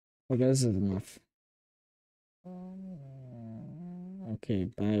 Okay, this is enough. Okay,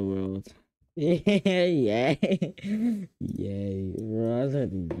 bye world. Yay. Yay. Bro, I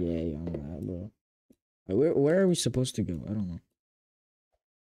said yay on that, bro. Where are we supposed to go? I don't know.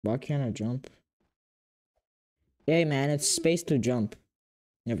 Why can't I jump? Hey man, it's space to jump.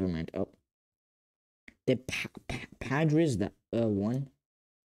 Never mind. Oh. The Padres that one.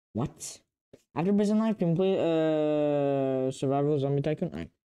 What? After prison life, can play survival zombie tycoon?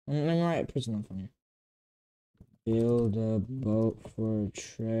 Alright. Let me write prison life on here. Build a boat for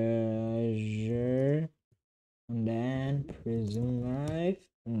treasure. And then prison life.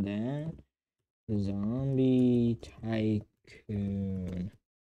 And then zombie tycoon.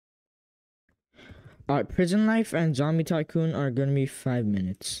 Alright, prison life and zombie tycoon are gonna be 5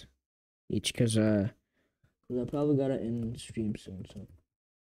 minutes each, cause I probably gotta end stream soon. So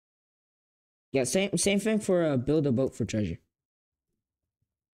yeah, same thing for build a boat for treasure.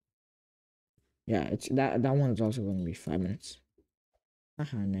 Yeah, it's that one is also gonna be 5 minutes.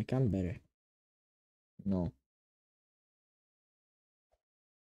 Haha, Nick, I'm better. No.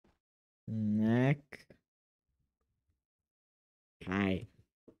 Nick. Hi.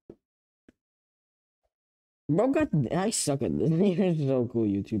 Bro, I suck at this. You're so cool,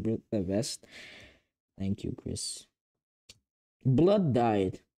 YouTuber. The best. Thank you, Chris. Blood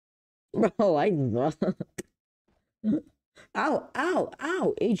died. Bro, I suck. Ow.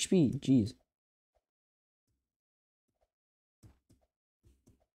 HP. Jeez.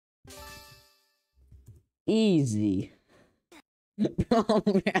 Easy. Oh,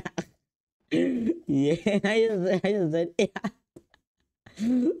 yeah, I just said, yeah.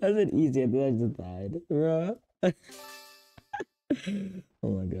 I said easy, and then I just died, bro. Oh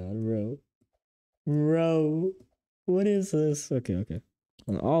my god, bro. Bro, what is this? Okay, okay.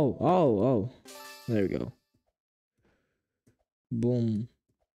 Oh. There we go. Boom.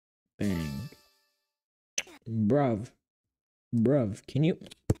 Bang. Bruv. Can you...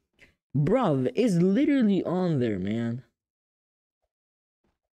 Bruv, it's literally on there, man.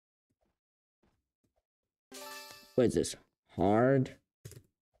 What is this? Hard.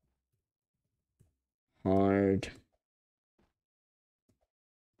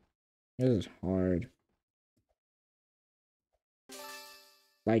 This is hard.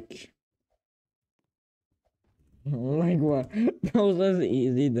 Like what? That was less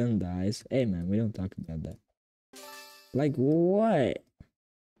easy than dice. Hey man, we don't talk about that. Like what?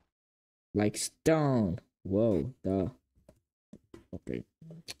 Like stone. Whoa, duh. Okay.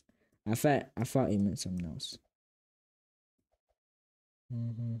 I thought you meant something else.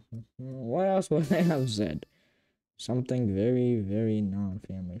 What else would I have said? Something very, very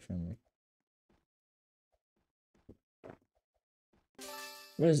non-family friendly.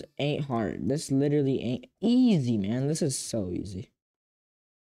 This ain't hard. This literally ain't easy, man. This is so easy.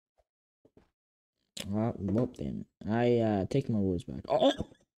 Well, damn it. I take my words back. Oh!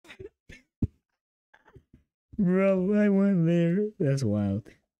 Bro, I went there. That's wild.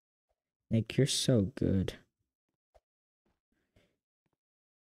 Nick, you're so good.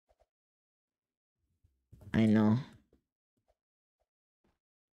 I know.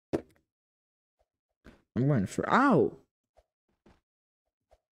 I'm going for... Ow!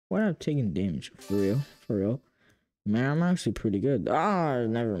 What, I'm taking damage? For real? For real? Man, I'm actually pretty good. Ah,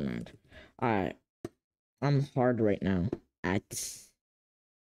 never mind. Alright. I'm hard right now. Man,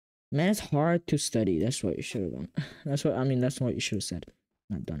 it's hard to study. That's what you should have done. That's what you should have said.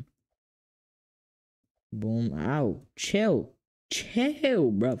 Not done. Boom. Ow. Chill,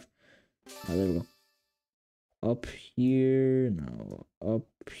 bruv. Oh, there we go. Up here. No. Up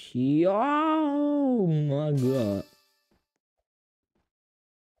here. Oh my god.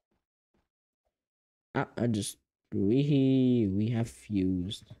 I just... We have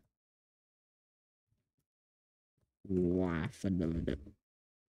fused. Wow.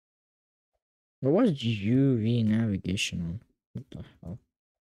 But what's UV navigation on? What the hell?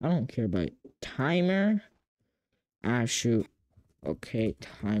 I don't care about timer. Ah, shoot. Okay,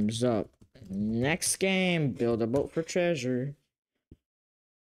 time's up. Next game, build a boat for treasure.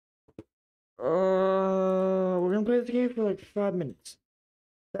 We're gonna play this game for like 5 minutes.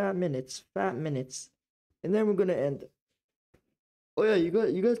 5 minutes. And then we're gonna end. Oh yeah,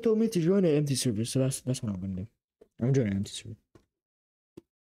 you guys told me to join an empty server, so that's what I'm gonna do. I'm joining an empty server.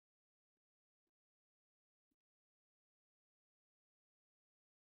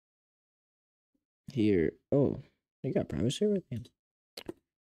 Here. Oh, they got private server? Damn.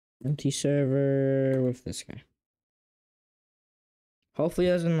 Empty server with this guy. Hopefully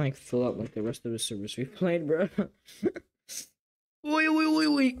it doesn't like fill up like the rest of the servers we've played, bro. Wait.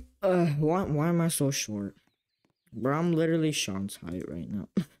 Why am I so short? Bro, I'm literally Sean's height right now.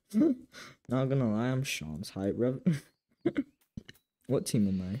 Not gonna lie, I'm Sean's height, bro. What team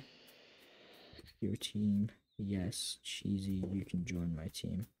am I? Your team. Yes, Cheesy, you can join my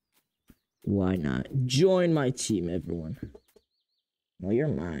team. Why not? Join my team, everyone. No, you're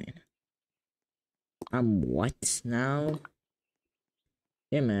mine. I'm what now?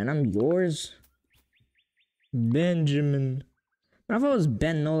 Yeah, man, I'm yours. Benjamin. I thought it was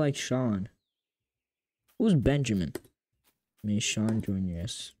Ben, no like Sean. Who's Benjamin? May Sean join?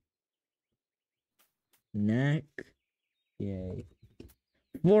 Yes. Neck. Yay.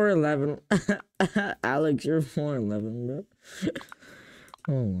 4'11". Alex, you're 4'11", bro.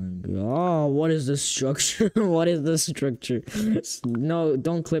 Oh my god. Oh, what is this structure? What is this structure? No,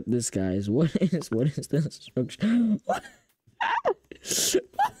 don't clip this, guys. What is this structure?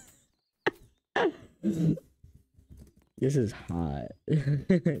 This is hot.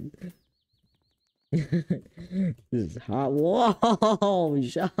 This is hot. Whoa,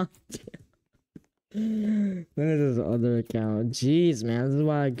 shot. Then there's this other account. Jeez, man, this is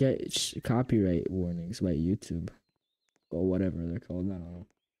why I get copyright warnings by YouTube or whatever they're called. I don't know.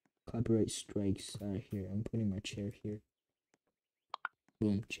 Copyright strikes. Here, I'm putting my chair here.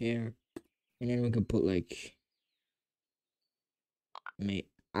 Boom, chair, and then we can put like,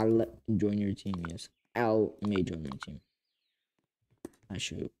 I'll join your team. Yes, may join my team. I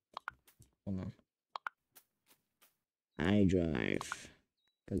should. Hold on. I drive.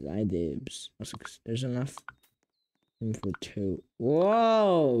 Because I dibs. There's enough room for 2.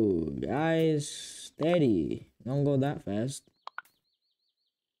 Whoa! Guys, steady. Don't go that fast.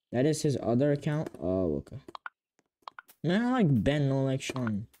 That is his other account? Oh, okay. Man, I like Ben, no like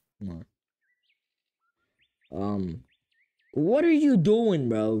Sean. Come on. What are you doing,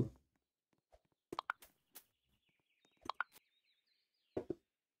 bro?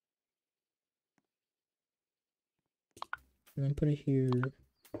 And then put it here,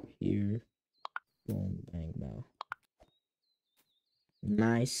 here. Boom, bang, bow.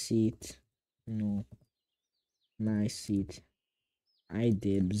 Nice seat. No. Nice seat. I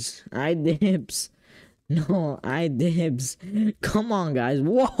dibs. I dibs. No, I dibs. Come on, guys.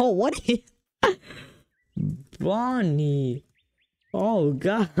 Whoa, what is... Bonnie. Oh,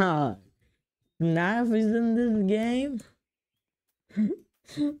 God. Knife is in this game?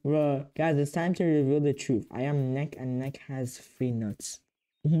 Bro, guys, it's time to reveal the truth. I am Neck and Neck has 3 nuts.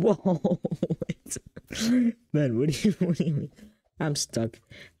 Whoa. Man, what do you mean? I'm stuck.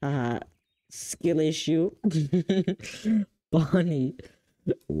 Skill issue. Bonnie.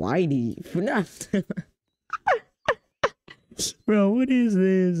 Whitey. FNAF. Bro, what is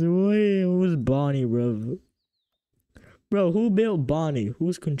this? Who's Bonnie, bro? Bro, who built Bonnie?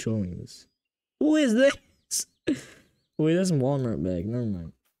 Who's controlling this? Who is this? Wait, that's a Walmart bag. Never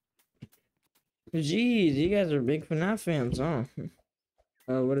mind. Jeez, you guys are big FNAF fans, huh?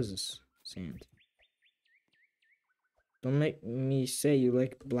 What is this? Sand. Don't make me say you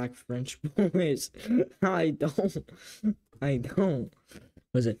like black French boys. I don't. I don't.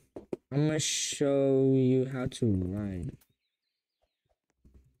 What is it? I'm gonna show you how to ride.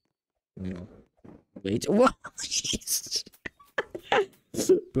 No. Wait. What?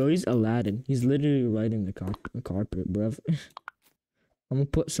 Bro, he's Aladdin. He's literally riding the carpet, bruv. I'm gonna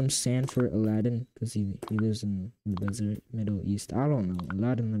put some sand for Aladdin because he lives in the desert, Middle East. I don't know.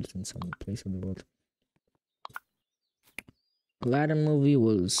 Aladdin lives in some place of the world. Aladdin movie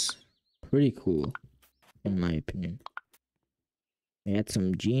was pretty cool, in my opinion. He had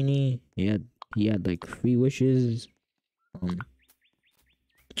some genie. He had like 3 wishes.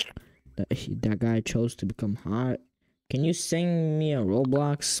 That guy chose to become hot. Can you sing me a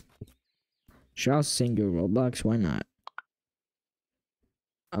Roblox? Sure, I'll sing your Roblox. Why not?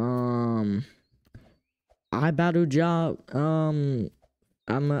 I battle drop. I'm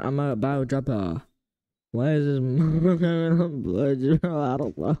a battle drop. Why is this blood? I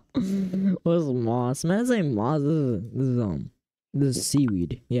don't know. What's moss? Man, say moss. This is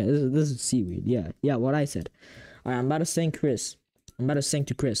seaweed. Yeah, this is seaweed. Yeah, what I said. Alright, I'm about to sing Chris. I'm about to sing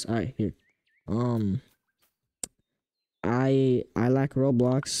to Chris. Alright, here. I like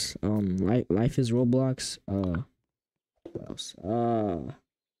Roblox. Life is Roblox. What else? I'm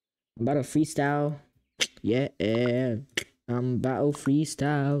about to freestyle. Yeah, I'm about to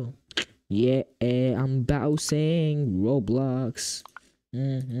freestyle. Yeah, I'm about to sing Roblox.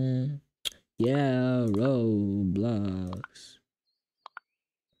 Yeah, Roblox.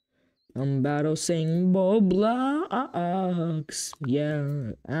 I'm about to sing Roblox.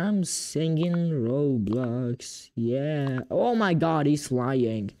 Yeah, I'm singing Roblox. Yeah. Oh my god, he's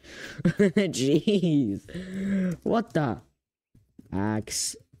flying. Jeez. What the?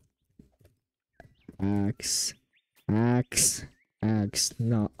 Axe.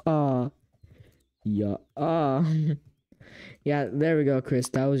 No. Yeah. Yeah, there we go, Chris.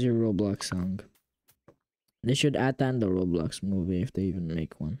 That was your Roblox song. They should add that in the Roblox movie if they even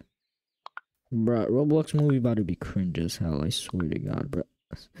make one. Bruh, Roblox movie about to be cringe as hell, I swear to God, bruh.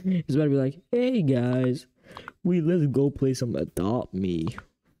 It's about to be like, hey guys, let's go play some Adopt Me.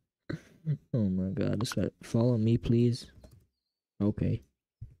 Oh my god, it's like, follow me please. Okay.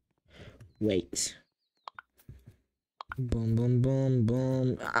 Wait. Boom, boom, boom,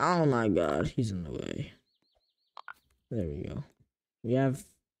 boom. Oh my god, he's in the way. There we go. We have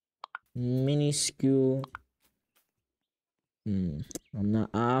minuscule. I'm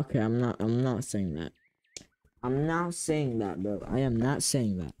not. Okay, I'm not saying that. I'm not saying that, bro. I am not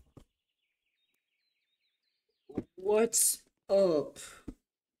saying that. What's up?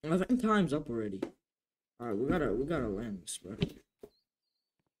 I think time's up already. Alright, we gotta land this, bro.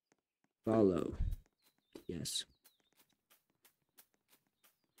 Follow. Yes.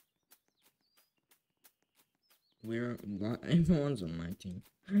 Everyone's on my team.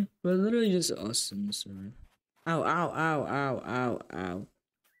 But literally just us in the server. Ow, ow, ow, ow, ow, ow.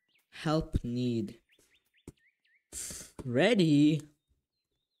 Help need. Ready?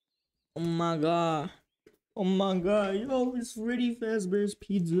 Oh my god. Oh my god. Yo, it's Freddy Fazbear's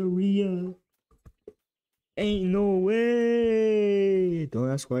Pizzeria. Ain't no way. Don't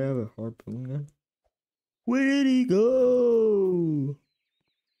ask why I have a harpoon gun. Where did he go?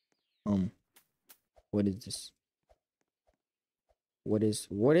 What is this? What is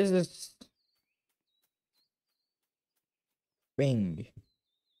this thing?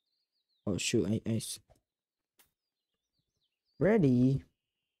 Oh shoot, I ready.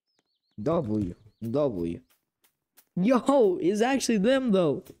 W. Yo, it's actually them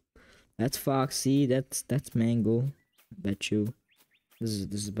though. That's Foxy, that's Mango. Bet you. This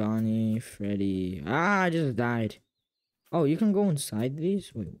is Bonnie, Freddy. Ah, I just died. Oh, you can go inside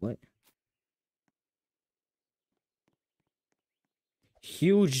these? Wait, what?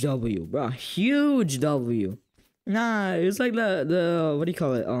 Huge W, bro. Huge W. Nah, it's like the what do you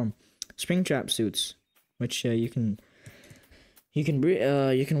call it? Springtrap suits, which you can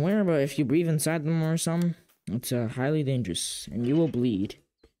wear, but if you breathe inside them or something, it's highly dangerous, and you will bleed.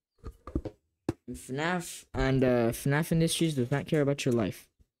 FNAF and FNAF Industries does not care about your life.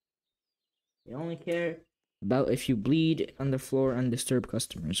 They only care about if you bleed on the floor and disturb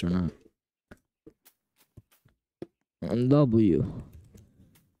customers or not. And W.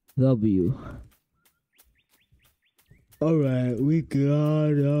 Alright, we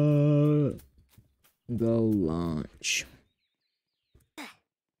gotta go launch.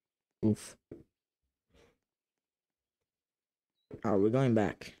 Oof. Oh, we're going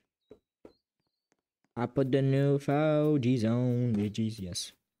back. I put the new 4G's on G's,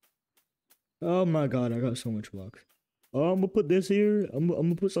 yes. Oh my god, I got so much blocks. Oh, I'm gonna put this here. I'm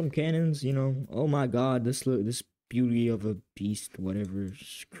gonna put some cannons, you know. Oh my god, this beauty of a beast, whatever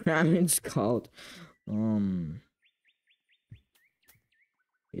it's called.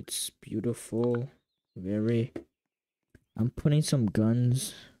 It's beautiful. Very. I'm putting some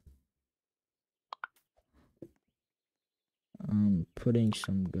guns. Let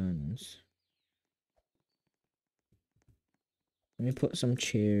me put some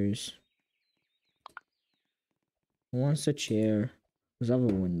chairs. Who wants a chair? There's other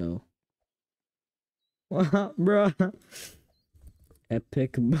window. What, bro?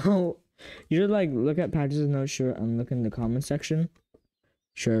 Epic boat. You should like look at patches and no sure and look in the comment section.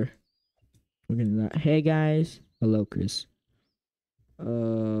 Sure. We're gonna do that. Hey guys. Hello, Chris. What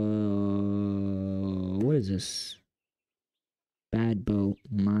is this? Bad boat.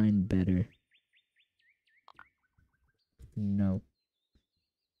 Mine better. No.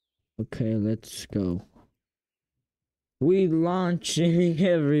 Okay, let's go. We launching,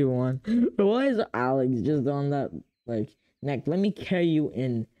 everyone. Why is Alex just on that, like, neck? Let me carry you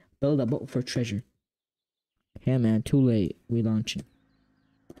in. Build a boat for treasure. Yeah, man, too late. We launching.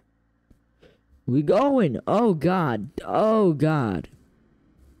 We going. Oh, God. Oh, God.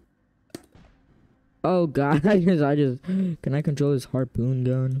 Oh, God. I just, can I control this harpoon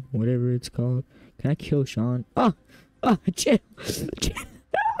gun? Whatever it's called. Can I kill Sean? Oh, chill.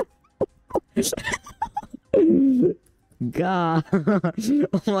 God.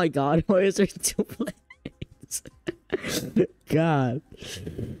 Oh my god, why is there 2 planes? God.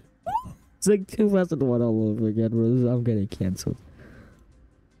 It's like 2001 all over again, bro. I'm getting canceled.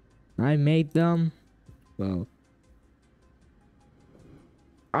 I made them. Well.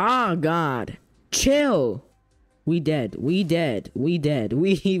 Oh god. Chill. We dead. We dead. We dead.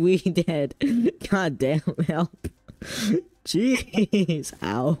 We dead. God damn, help. Jeez.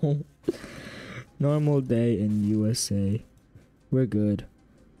 Ow. Normal day in USA. We're good.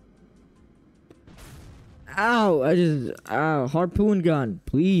 Ow! Ow! Harpoon gun!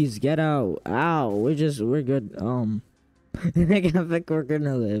 Please get out! Ow! We're good. I think we're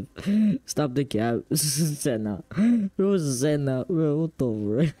gonna live. Stop the cap. Senna. Who's Senna? What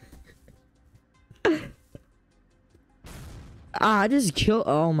the? I just killed.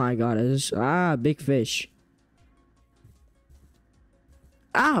 Oh my god! Big fish.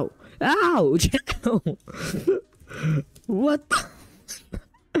 Ow! Ow! What the?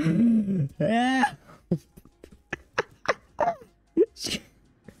 Yeah.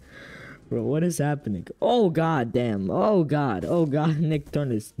 Bro, what is happening? Oh god damn. Oh god. Oh god. Nick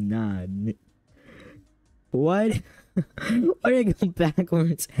turned his What? Why did I go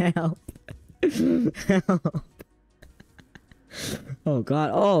backwards? Help. Help. Oh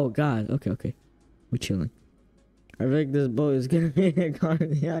god. Oh god. Okay. We're chilling. I think this boat is gonna be a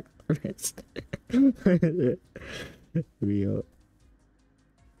cardiac arrest. Real.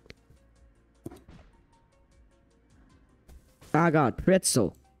 I got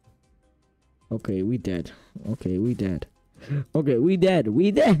pretzel. Okay, we dead. Okay, we dead.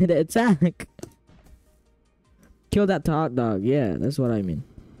 Attack. Kill that hot dog. Yeah, that's what I mean.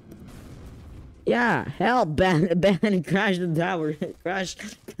 Yeah, help, ban, crash the tower. crash.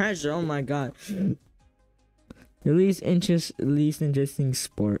 Oh my god. The least interesting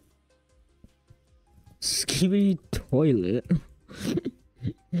sport. Skibidi toilet.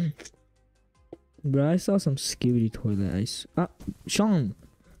 Bro, I saw some skibidi toilet ice. Sean.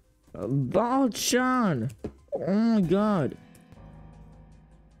 Bald Sean. Oh my god.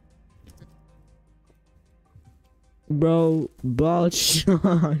 Bro, Bald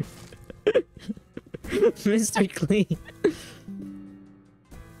Sean. Mr. Clean.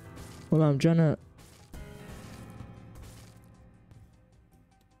 Hold on, I'm trying to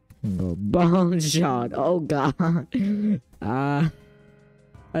go bomb shot. Oh god. I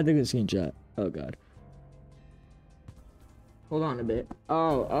took a screenshot. Oh god. Hold on a bit.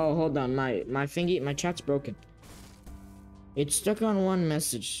 Oh, hold on. My thingy, my chat's broken. It's stuck on one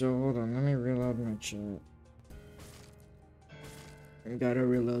message, so hold on. Let me reload my chat. I gotta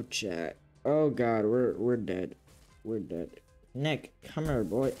reload chat. Oh god, we're dead. We're dead. Nick, come here,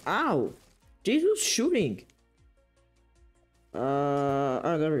 boy. Ow! Dude, who's shooting?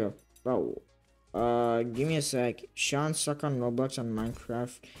 Oh, there we go. Bro. Give me a sec. Sean stuck on Roblox on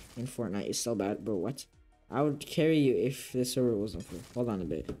Minecraft in Fortnite is so bad, bro. What? I would carry you if this server wasn't full. Hold on a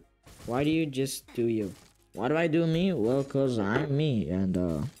bit. Why do you just do you? Why do I do me? Well, cause I'm me, and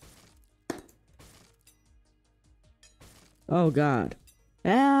oh god.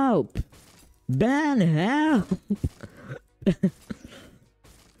 Help! Ben, help!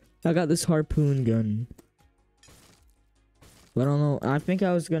 I got this harpoon gun. But I don't know. I think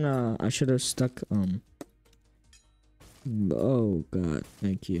I should have stuck, oh god,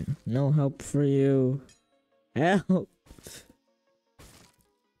 thank you. No help for you. Help!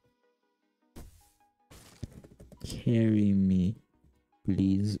 Carry me,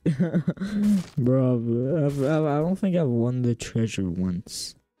 please. Bro, I don't think I've won the treasure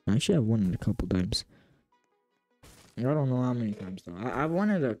once. Actually, I've won it a couple times. I don't know how many times though. I've won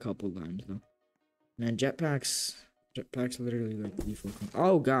it a couple times though. Man, jetpacks literally like default.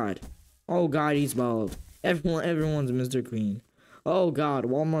 Oh god, he's bald. Everyone's Mr. Clean. Oh god,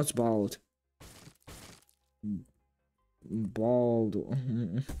 Walmart's bald. Bald.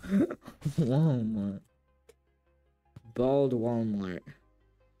 Walmart. Bald Walmart.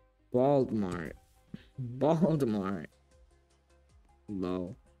 Baldmart. Baldmart.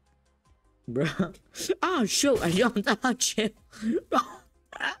 Low. Bruh. Oh shoot, I jumped out, you.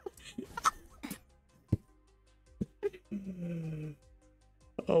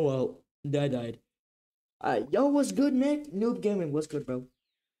 Oh well, I died. Yo, what's good, Nick? Noob Gaming, what's good, bro?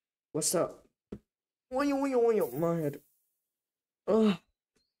 What's up? My head.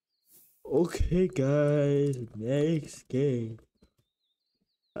 Okay, guys, next game.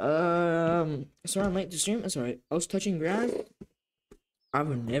 Sorry I'm late to stream. That's alright. I was touching grass.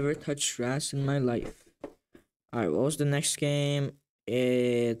 I've never touched grass in my life. Alright, what was the next game?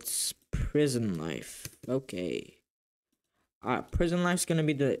 It's Prison Life. Okay. Prison Life's gonna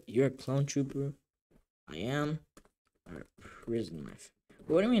be you're a clone trooper. I am. Alright, Prison Life.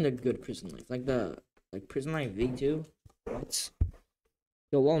 What do you mean the good Prison Life? Like Prison Life V2? What?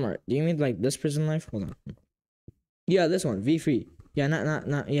 Yo, Walmart, do you mean like this Prison Life? Hold on. Yeah, this one, V3. Yeah,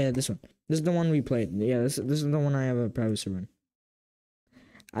 not, yeah, this one. This is the one we played. Yeah, this is the one I have a private server in.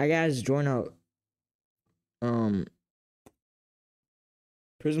 I guys join out.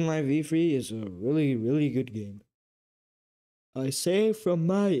 Prison Life V3 is a really, really good game. I say from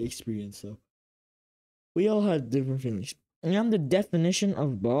my experience, though. We all had different feelings. And I'm the definition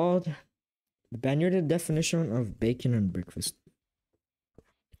of bald. Ben, you're the definition of bacon and breakfast.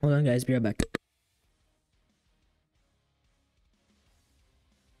 Hold on, guys. Be right back.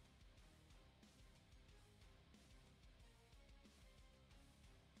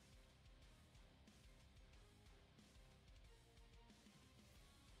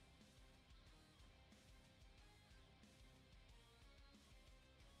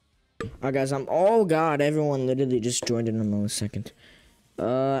 Alright, guys. Oh god, everyone literally just joined in a millisecond.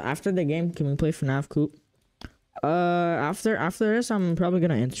 After the game, can we play FNAF Coop? After this, I'm probably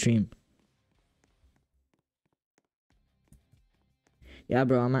gonna end stream. Yeah,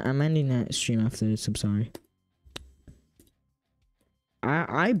 bro, I'm ending that stream after this. I'm sorry.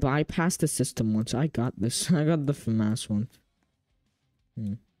 I bypassed the system once. I got this. I got the FAMAS one.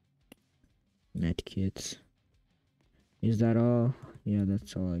 Medkits. Is that all? Yeah,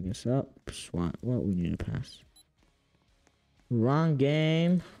 that's all I guess. Up. SWAT. What we need to pass. Wrong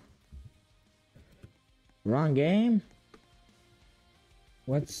game. Wrong game?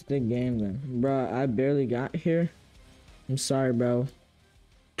 What's the game then? Bruh, I barely got here. I'm sorry, bro.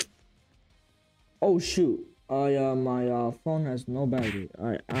 Oh, shoot. My phone has no battery.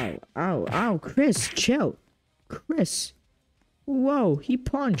 Alright, ow, Chris, chill. Chris. Whoa, he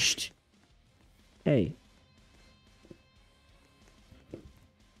punched. Hey.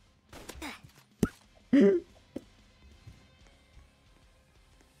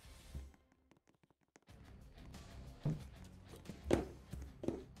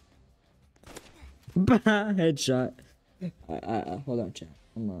 Headshot. Hold on, chat.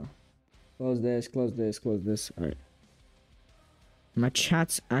 I'm close this. Alright. My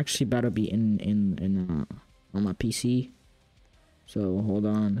chat's actually about to be in on my PC. So hold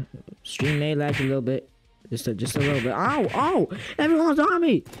on. Stream may lag a little bit. Just a little bit. Ow! Everyone's on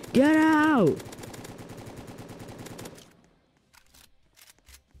me! Get out!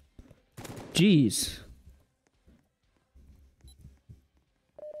 Jeez.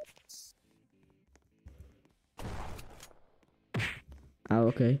 Oh,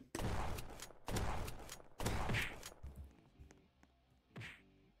 okay.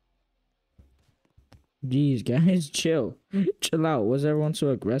 Jeez, guys, chill. Chill out. Why's everyone so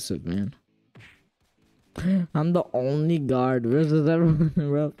aggressive, man? I'm the only guard versus everyone,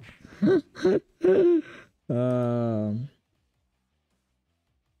 bro.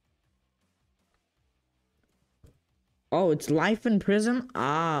 Oh, it's life in prison?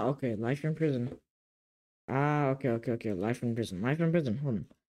 Ah, okay, life in prison. Ah, okay. Life in prison. Life in prison. Hold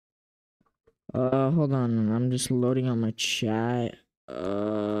on. Hold on. I'm just loading on my chat.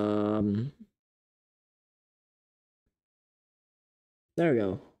 There we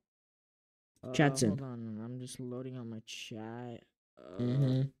go. Chat's in. Hold on. I'm just loading on my chat.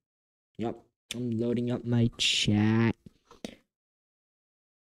 Yep. I'm loading up my chat.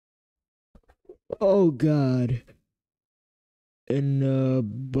 Oh God. And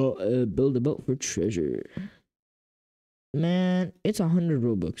build a boat for treasure. Man, it's 100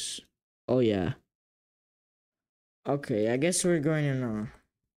 Robux. Oh yeah. Okay, I guess we're going in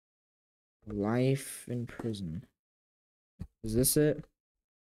life in prison. Is this it?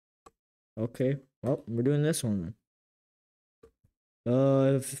 Okay. Well, we're doing this one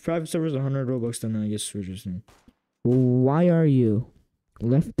then. If private server is 100 Robux, then I guess we're just in. Why are you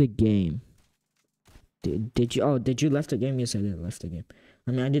left the game? Did you left the game? Yes, I did left the game.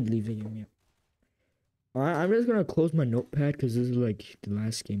 I mean, I did leave the game, yeah. Alright, I'm just gonna close my notepad because this is like the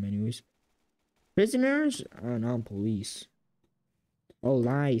last game anyways. Prisoners? Oh, no, police. Oh,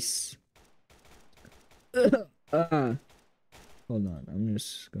 nice. Hold on, I'm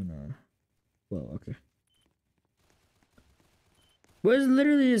just gonna... Well, okay. But it's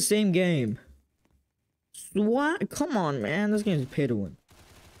literally the same game. What? Come on, man. This game is pay to win.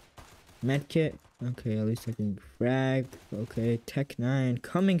 Medkit. Okay, at least I can frag. Okay, Tech 9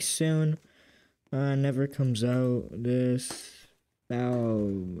 coming soon. Never comes out. This bow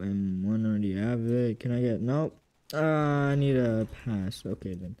and one already have it. Can I get nope? I need a pass.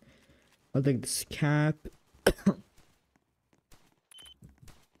 Okay then. I'll take this cap.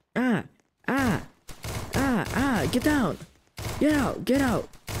 Get down. Get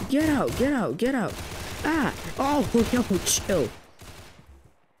out. Oh yo, chill.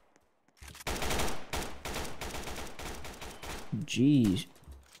 Jeez.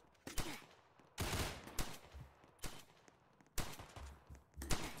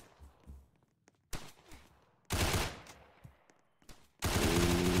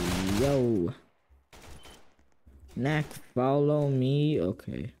 Yo. Knack, follow me.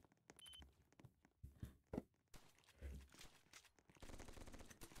 Okay.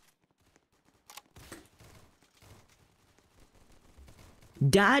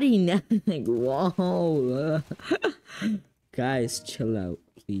 Daddy Knack. Whoa. Guys, chill out,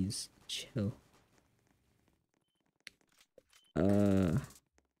 please. Chill.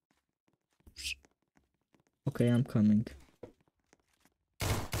 Okay, I'm coming.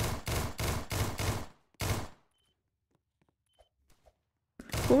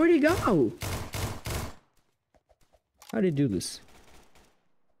 Where'd he go? How did he do this?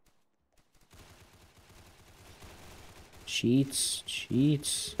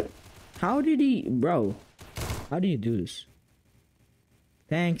 Cheats. How did he, bro? How do you do this?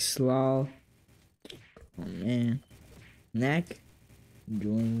 Thanks, lol. Oh man. Neck,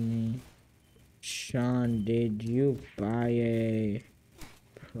 join me. Sean, did you buy a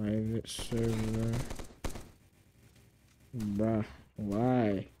private server? Bruh,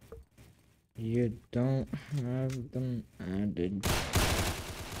 why? You don't have them added.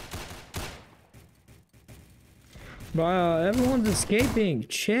 Bro, everyone's escaping.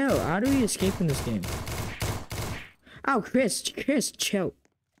 Chill. How do we escape in this game? Oh, Chris, chill.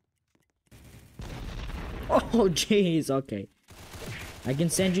 Oh, jeez. Okay. I can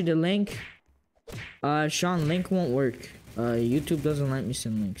send you the link. Sean, link won't work. YouTube doesn't let me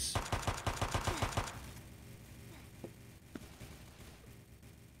send links.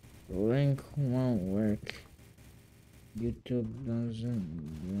 Link won't work. YouTube doesn't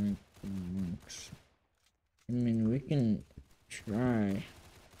like links. I mean, we can try.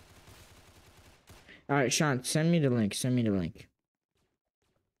 Alright, Sean, send me the link.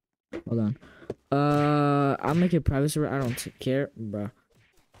 Hold on. I'll make it private server. I don't care, bro.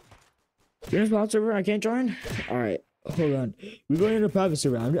 You're in a spot server. I can't join. All right, hold on. We're going in a private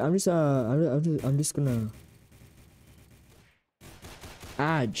server. I'm just gonna.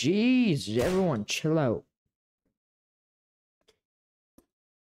 Jeez, everyone, chill out.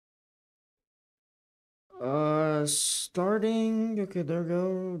 Starting. Okay, there we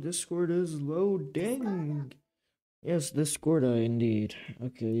go. Discord is loading. Yes, Discord, indeed.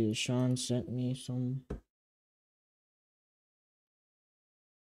 Okay, Sean sent me some.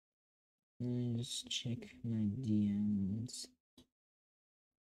 Let me just check my DMs.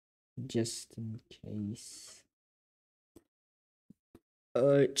 Just in case.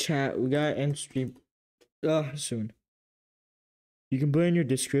 Chat, we got end stream. Soon. You can put in your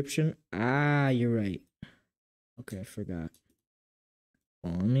description. Ah, you're right. Okay, I forgot.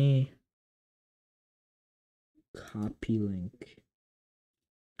 Let me copy link.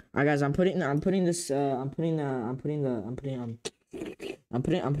 Alright, guys, I'm putting the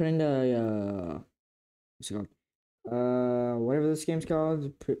what's it called? Whatever this game's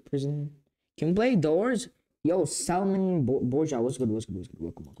called, prison. Can we play doors? Yo, Salman Borja, what's good?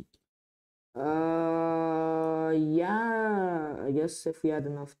 Welcome. Yeah, I guess if we had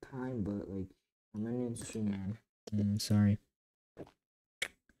enough time, but like, I'm in stream, man. Sorry.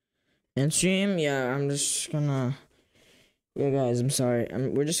 In stream, yeah, I'm just gonna. Yeah, guys, I'm sorry.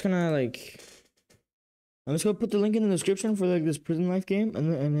 We're just gonna like. I'm just gonna put the link in the description for like this prison life game,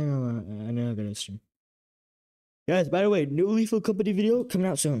 and then I'll get a stream. Guys, by the way, new Lethal Company video coming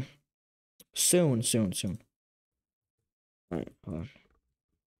out soon. Soon. Alright, hold on.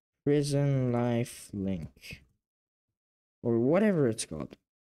 Prison life link. Or whatever it's called.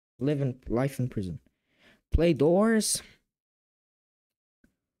 Life in prison. Play doors.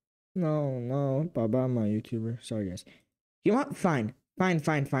 No, Baba, I'm a YouTuber. Sorry, guys. You want? Fine. I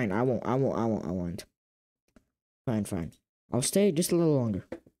won't. Fine. I'll stay just a little longer.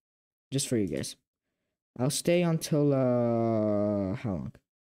 Just for you guys. I'll stay until, how long?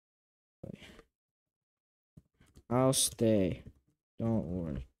 I'll stay. Don't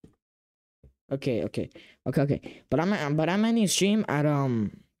worry. Okay. But I'm ending stream at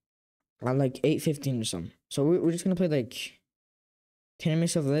like 8:15 or something. So we're just gonna play like 10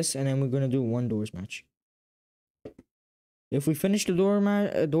 minutes of this, and then we're gonna do one doors match. If we finish the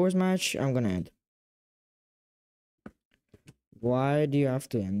doors match, I'm gonna end. Why do you have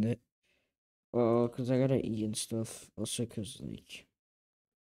to end it? Oh, cause I gotta eat and stuff. Also, cause like,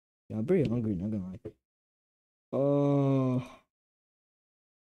 yeah, I'm pretty hungry. Not gonna lie. Oh.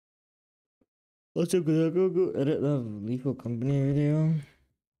 Also, cause I go edit the Lethal Company video.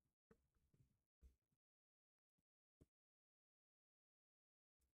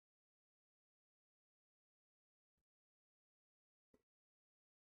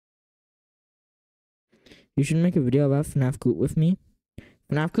 You should make a video about FNAF Coop with me.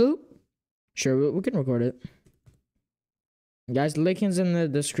 FNAF Coop? Sure, we can record it. Guys, the link is in the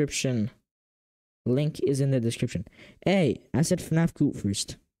description. Hey, I said FNAF Coop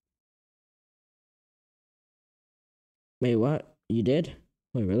first. Wait, what? You did?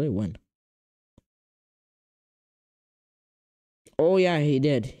 Wait, really? When? Oh, yeah, he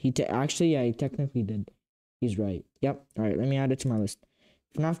did. Actually, yeah, he technically did. He's right. Yep. All right, let me add it to my list.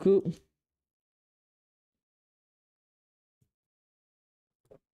 FNAF Coop.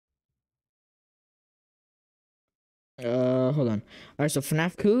 Hold on. Alright, so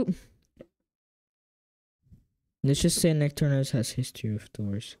FNAF Coop. Let's just say Nick Turner's has history of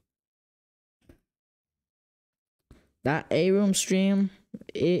doors. That A-room stream,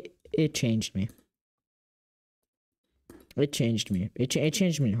 it changed me. It changed me. It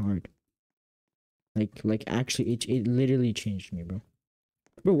changed me hard. Like actually, it literally changed me, bro.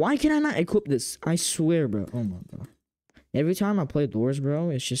 Bro, why can I not equip this? I swear, bro. Oh my god. Every time I play doors,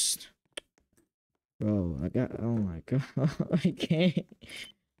 bro, it's just, bro. Oh my god, I can't.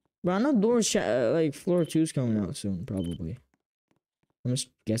 Bro, I know doors like floor 2's coming out soon, probably. I'm just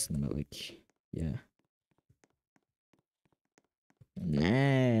guessing, but like, yeah.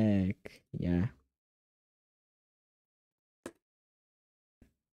 Neck, yeah.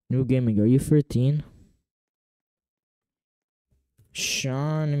 New gaming, are you 13?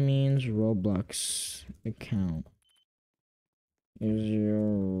 Sean means Roblox account. Is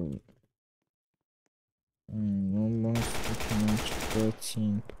your Roblox account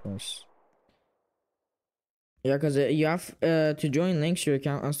 13 plus? Yeah, cause you have to join links. Your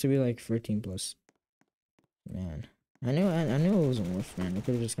account has to be like 13 plus. Man, I knew it wasn't worth, man. I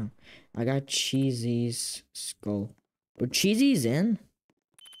could have just gone. I got Cheesy's skull, but Cheesy's in.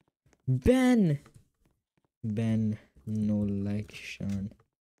 Ben, no like Sean.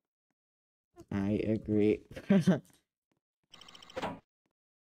 I agree.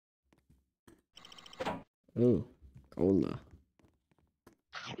 Ooh, cola.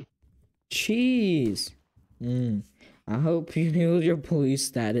 Cheese. I hope you knew your police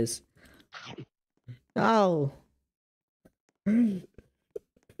status. Oh.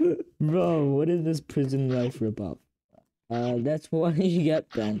 Bro, what is this prison life ripoff? That's what you get,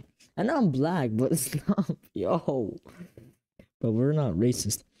 Ben. I know I'm black, but stop, yo. But we're not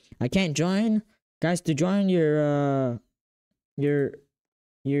racist. I can't join, guys. To join your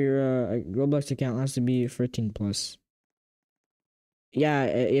Roblox account has to be 13 plus. Yeah,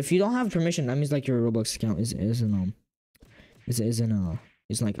 if you don't have permission, that means like your Roblox account isn't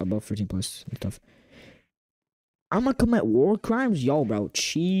like above 13 plus and stuff. I'm gonna commit war crimes, yo, bro.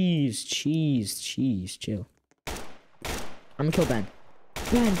 Cheese, chill. I'm gonna kill Ben.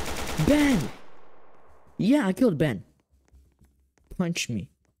 Ben. Yeah, I killed Ben. Punch me.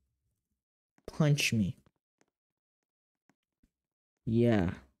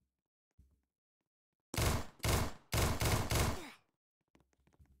 Yeah.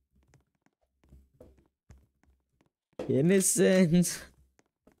 Innocent.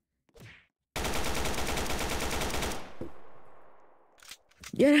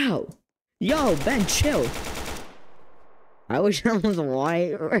 Get out. Yo, Ben, chill. I wish I was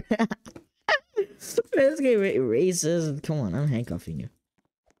white. This game racist. Come on, I'm handcuffing you.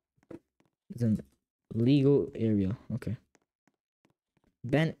 It's a legal area. Okay.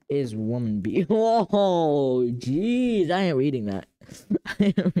 Ben is woman B. Whoa, jeez, I ain't reading that.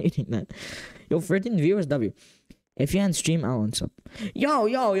 Yo, 13 viewers, W. If you're on stream, I'll unsub. Yo.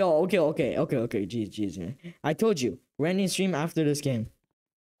 Okay. Jeez, man. I told you, we're ending stream after this game.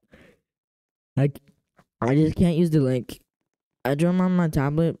 I just can't use the link. I drew them on my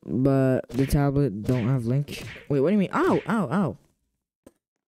tablet, but the tablet don't have link. Wait, what do you mean? Ow.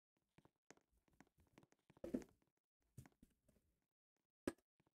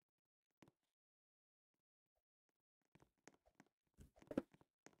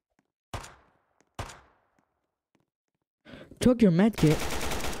 Took your med kit.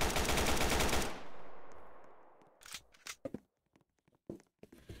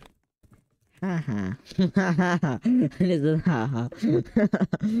 Haha. This is haha.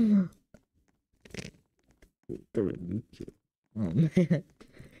 Oh man.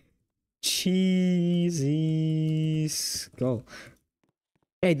 Cheesies. Go.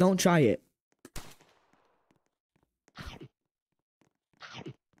 Hey, don't try it.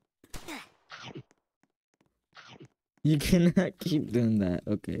 You cannot keep doing that.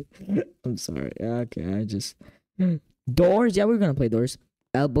 Okay. I'm sorry. Okay, I just... Doors? Yeah, we're gonna play doors.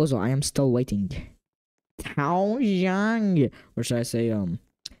 El Bozo, I am still waiting. Tao Yang. Or should I say,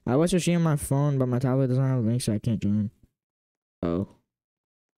 I watch a stream on my phone, but my tablet doesn't have a link, so I can't join. Oh.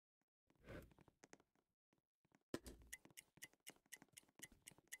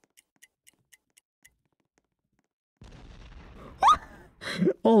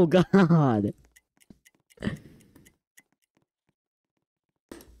 Oh, God.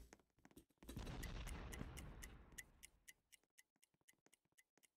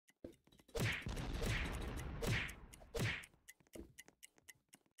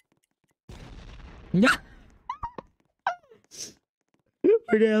 Yeah.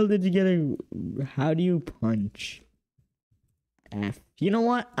 Where the hell did you get a... How do you punch? F. You know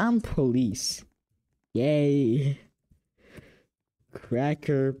what? I'm police. Yay.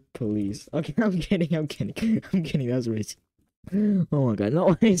 Cracker police. Okay, I'm kidding. That's racist. Oh my god,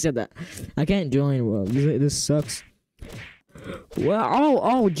 no one said that. I can't join, bro. This sucks. Well,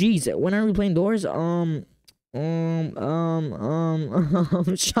 oh, jeez. When are we playing doors? Sean,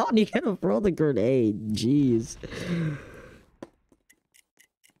 you gotta throw the grenade. Jeez.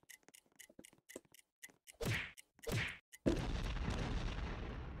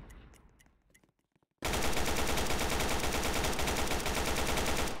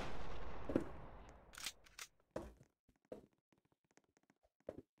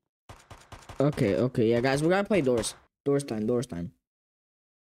 Okay, yeah, guys, we gotta play doors. Doors time.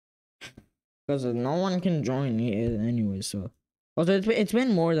 Because no one can join anyway, so. Also, it's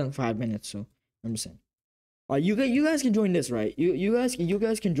been more than 5 minutes, so I'm just saying. You guys can join this, right? You guys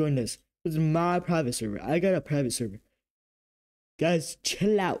can join this. This is my private server. I got a private server. Guys,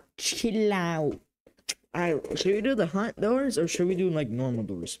 chill out. Alright, should we do the hunt doors or should we do like normal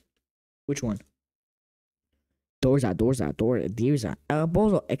doors? Which one? Doors out.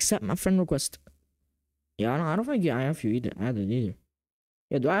 Bozo, accept my friend request. Yeah, I don't think I have you added.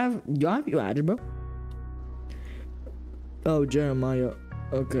 Yeah, do I have you added, bro? Oh, Jeremiah.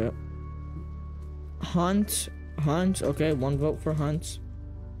 Okay. Hunt. Okay, 1 vote for Hunt.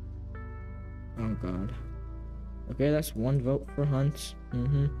 Oh god. Okay, that's 1 vote for Hunt.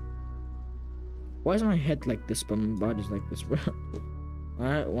 Why is my head like this, but my body's like this, bro?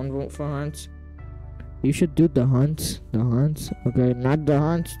 Alright, 1 vote for Hunt. You should do the Hunt. Okay, not the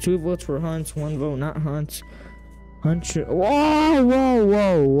Hunt. 2 votes for Hunt. 1 vote, not Hunt. 100. Whoa, whoa,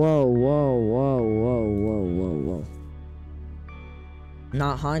 whoa, whoa, whoa, whoa, whoa, whoa, whoa, whoa.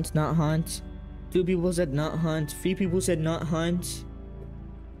 Not hunt, not hunt. 2 people said not hunt. 3 people said not hunt.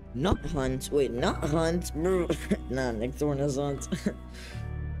 Not hunt. Wait, not hunt. Nah, next one is hunt.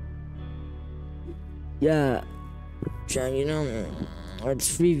 Yeah. You know,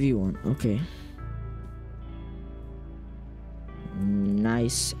 it's 3v1. Okay.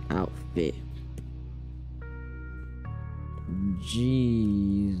 Nice outfit.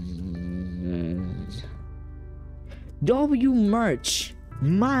 Jesus. W merch.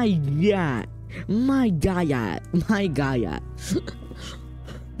 My God. My God. My God.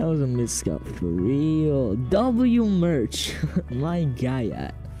 That was a miscut for real. W merch. My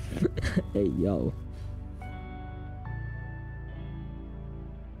God. Hey, yo.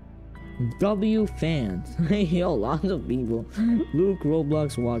 W fans. Hey, yo, lots of people. Luke,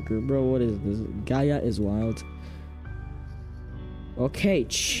 Roblox Walker. Bro, what is this? Gaia is wild. Okay,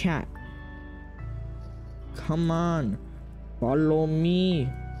 chat. Come on. Follow me.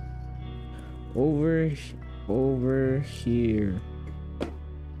 Over here.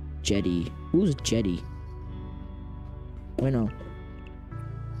 Jetty. Who's Jetty? Wait, no.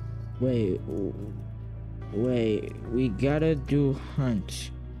 Wait, we gotta do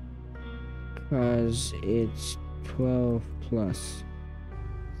hunt. Cause it's 12 plus.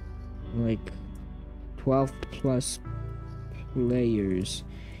 Like 12 plus players.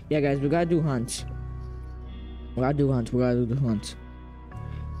 Yeah, guys, we gotta do hunt. We gotta do hunt. We gotta do the hunt.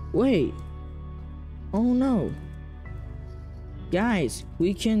 Wait. Oh no. Guys,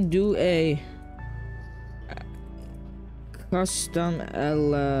 we can do a custom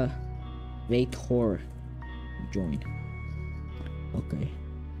elevator. Join. Okay.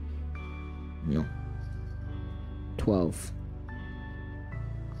 No. 12.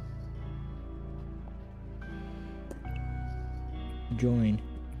 Join.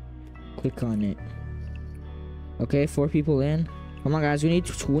 Click on it. Okay, 4 people in. Come on, guys. We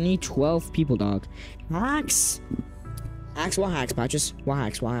need 12 people, dog. Hacks. Hacks. What hacks, Patches? What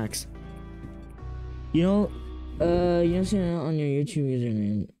hacks? What hacks? You know, see on your YouTube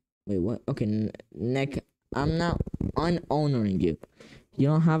username. Wait, what? Okay, Nick. I'm not unowning you. You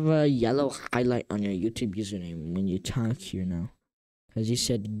don't have a yellow highlight on your YouTube username when you talk here now. Because you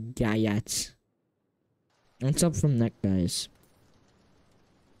said Gayat. What's up from that, guys?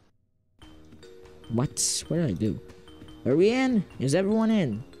 What? What did I do? Are we in? Is everyone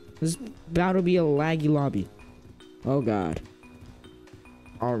in? This is about to be a laggy lobby. Oh, God.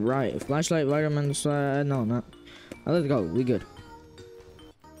 Alright. Flashlight, vitamins. No, not. Let's go. We good.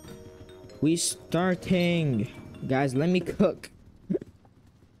 We starting. Guys, let me cook.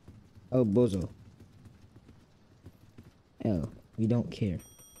 Oh, bozo. Oh, we don't care.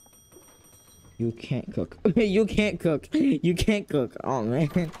 You can't cook. You can't cook. You can't cook. Oh, man.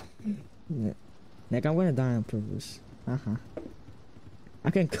 Nick, I'm gonna die on purpose. I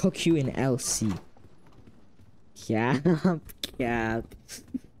can cook you in LC. Cap.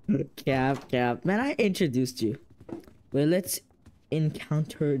 Cap. Man, I introduced you. Wait, let's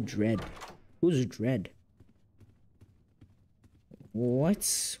encounter Dread. Who's Dread?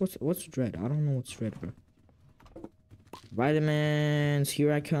 What's Dread? I don't know what's Dread, bro. Vitamins,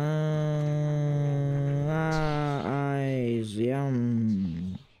 here I come. Eyes,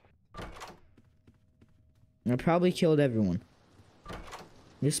 yum. I probably killed everyone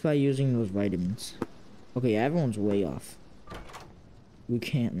just by using those vitamins. Okay, everyone's way off. We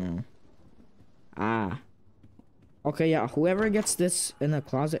can't now. Okay, yeah, whoever gets this in the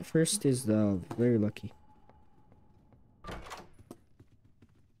closet first is the very lucky.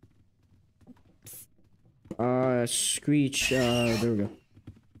 Screech, there we go.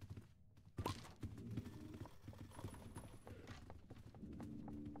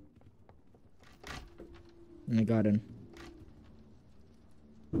 I got in.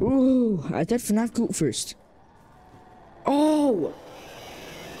 Ooh, I did FNAF Goop first. Oh!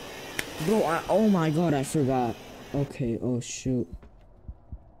 Bro, oh my god, I forgot. Okay, oh shoot.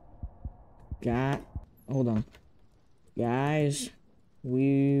 Hold on. Guys,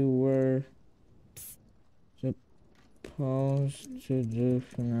 we were supposed to do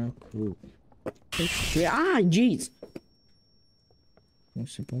FNAF Goop. Jeez! We're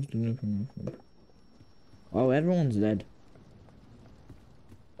supposed to do FNAF Goop. Oh, everyone's dead.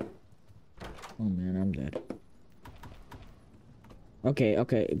 Oh man, I'm dead. Okay,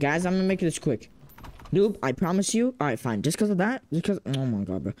 guys, I'm gonna make this quick. Noob, I promise you. Alright, fine. Just because of that, oh my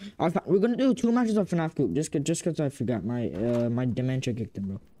god, bro. Alright, fine. We're gonna do 2 matches of FNAF Goop. Just because I forgot. My dementia kicked in,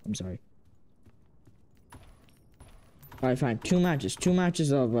 bro. I'm sorry. Alright, fine. 2 matches. 2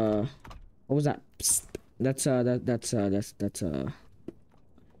 matches of what was that? Psst. that's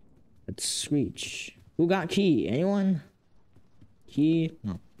Screech. Who got key? Anyone? Key?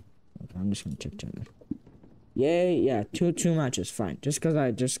 No. Okay, I'm just gonna check chat. Yay, yeah, two matches, fine. Just cause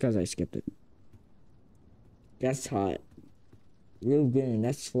I skipped it. That's hot. Ruben,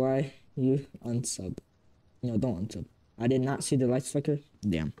 that's why you unsub. No, don't unsub. I did not see the lights flicker.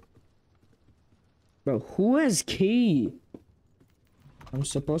 Damn. Bro, who has key? I'm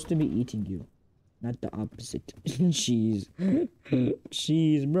supposed to be eating you. Not the opposite. Cheese.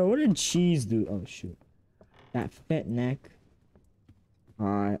 Cheese, bro. What did cheese do? Oh, shoot. That fat neck.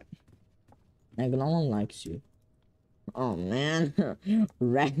 Alright. Like, no one likes you. Oh, man.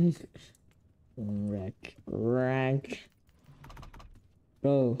 Rank. Rank.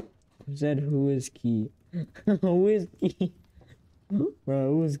 Bro, who said who is key? Who is key? Bro,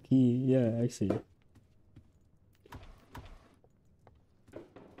 who is key? Yeah, I see.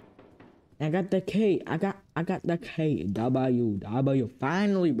 I got the K. I got the K. W.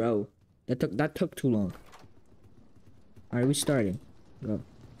 Finally, bro. That took too long. Alright, we starting. Go.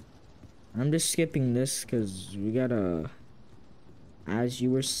 I'm just skipping this because we gotta, as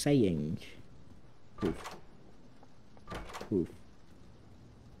you were saying. Poof. Poof.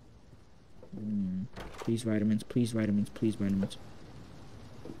 Please vitamins, please vitamins, please vitamins.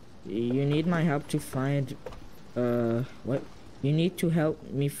 You need my help to find, what? You need to help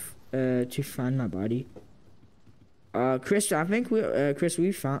me to find my body. Chris, I think Chris,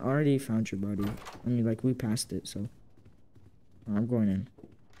 we already found your body. I mean, like, we passed it, so. I'm going in.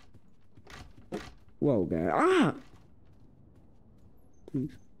 Whoa, guy. Ah!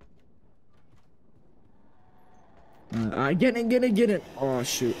 Please. Get it. Oh,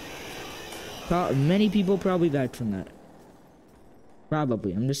 shoot. Many people probably died from that.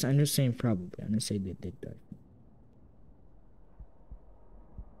 Probably. I'm just saying probably. I'm gonna say they did die.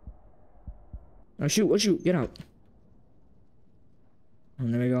 Oh, shoot. Get out. Oh,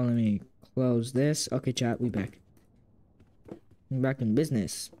 there we go. Let me close this. Okay, chat. We back. We're back in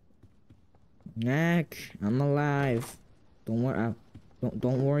business. Neck. I'm alive. Don't worry.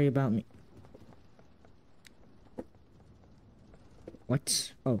 Don't worry about me.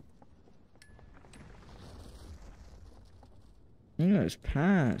 What? Oh. You guys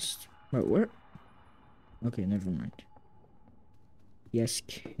passed. Wait, where? Okay, never mind. Yes,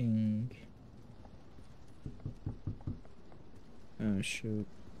 king. Oh, shoot.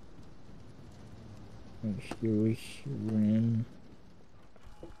 Oh, here we win.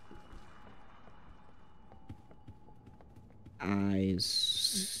 Eyes.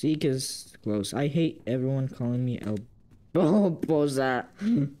 Seek is close. I hate everyone calling me Elbozat.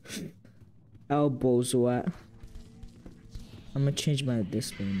 Elbozat. I'm gonna change my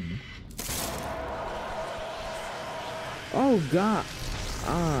display name. Oh god.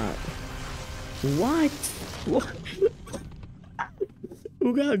 What?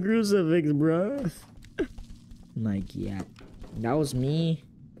 Who got crucifix, bro? Like, yeah. That was me.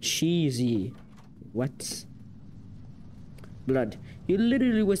 Cheesy. What? Blood. You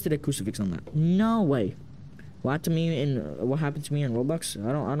literally wasted a crucifix on that. No way. What happened to me in Roblox?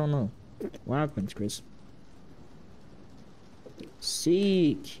 I don't know. What happens, Chris?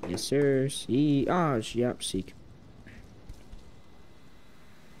 Seek. Yes, sir. Seek. Yep, seek.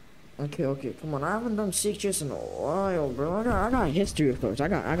 Okay. Come on. I haven't done seek just in a while, bro. I got history, of course. I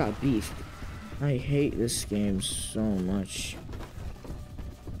got beef. I hate this game so much.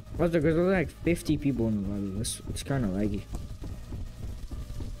 What's there? Because there's like 50 people in the lobby. It's kind of laggy.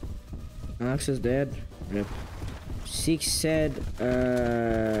 Alex is dead. Rip. Seek said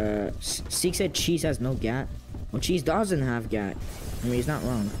Cheese has no gat. Well, Cheese doesn't have gat. I mean, he's not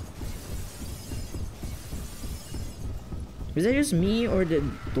wrong. Is that just me, or the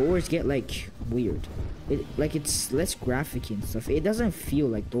doors get like weird? It's less graphic and stuff. It doesn't feel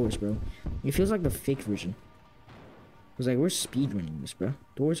like doors, bro. It feels like the fake version. Cause like we're speedrunning this, bro.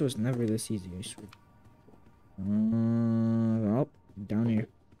 Doors was never this easy, I swear. Oh, down here.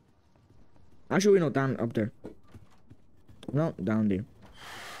 Actually, no, down up there. No, down there.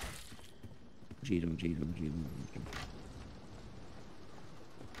 Jeez.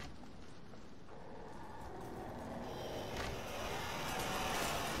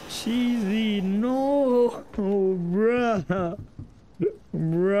 Cheesy, no, bruh,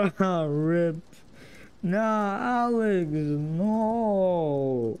 rip. Nah, Alex,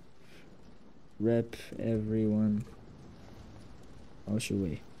 no. Rip everyone. Oh, shoot,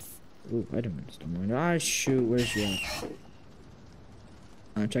 wait. Ooh, vitamins, don't mind. Ah, shoot, where's you at?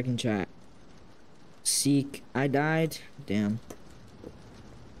 I'm checking chat. Seek, I died. Damn.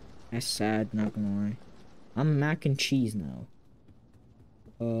 That's sad, not gonna lie. I'm mac and cheese now.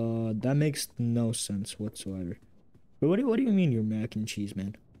 That makes no sense whatsoever. But what do you mean you're mac and cheese,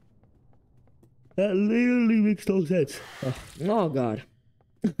 man? That literally makes no sense. Oh god.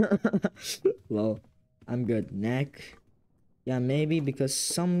 Well, I'm good. Neck. Yeah, maybe because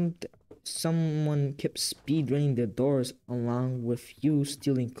someone kept speedrunning the doors along with you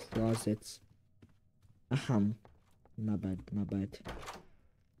stealing closets. Ahem. My bad.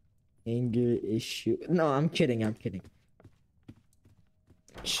 Anger issue. No, I'm kidding.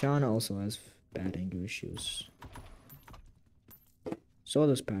 Sean also has bad anger issues. So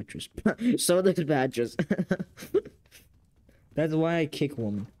does Patras. That's why I kick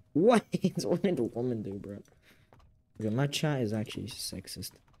woman. What? What did a woman do, bro? Okay, my chat is actually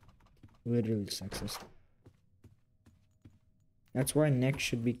sexist. Literally sexist. That's why Neck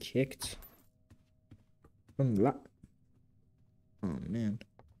should be kicked. From la. Oh man.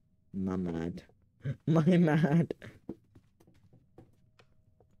 My mad.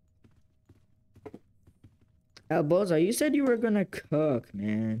 Bozo, you said you were gonna cook,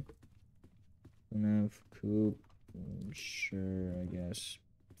 man. Enough coop. Sure, I guess.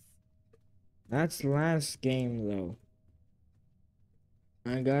 That's last game though.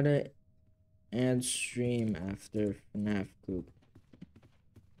 I gotta end stream after FNAF coop.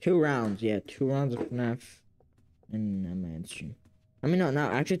 2 rounds, yeah, 2 rounds of FNAF, and I'm gonna end stream. I mean, no,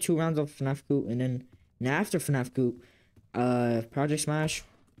 actually 2 rounds of FNAF coop, and then after FNAF coop, Project Smash,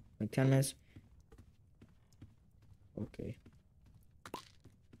 like 10 minutes. Okay.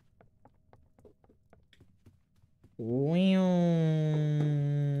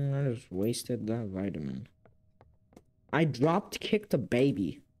 I just wasted that vitamin. I kicked a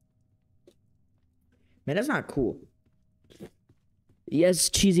baby. Man, that's not cool. Yes,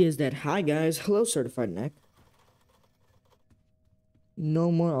 Cheesy is dead. Hi guys. Hello, Certified Neck.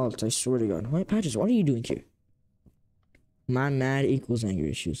 No more alts, I swear to God. Wait, Patches, what are you doing here? My mad equals anger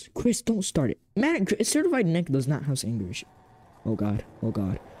issues. Chris, don't start it. Man, Certified Neck does not have anger issues. Oh god.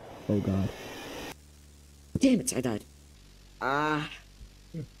 Damn it, I died. Ah.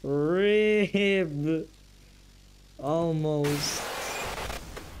 Rib. Almost.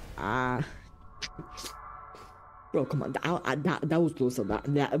 Ah. Bro, come on. That was close to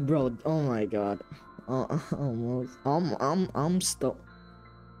that. Bro, oh my god. Almost. I'm stuck.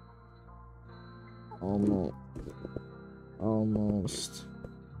 Almost.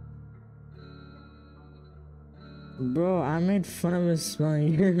 Bro, I made fun of his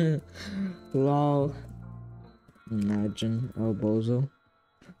spelling. Lol. Imagine, oh bozo.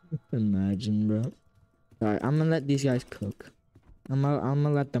 Imagine, bro. Alright, I'm gonna let these guys cook. I'm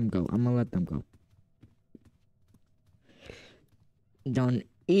gonna let them go. Don't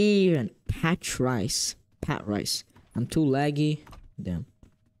even Pat Rice. I'm too laggy. Damn.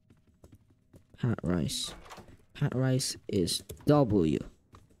 Pat Rice is W.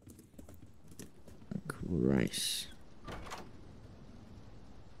 Rice.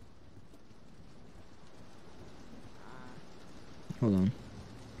 Hold on.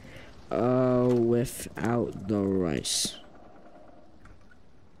 Without the rice.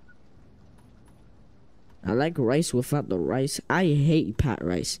 I like rice without the rice. I hate Pat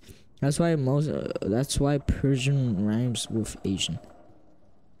Rice. That's why Persian rhymes with Asian.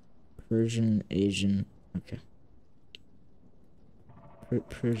 Persian, Asian. Okay.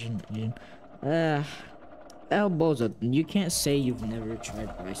 Persian, Asian. Elbows, you can't say you've never tried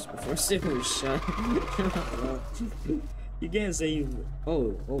rice before. Seriously, shut up. You can't say you.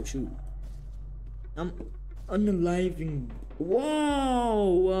 Oh shoot. I'm unaliving.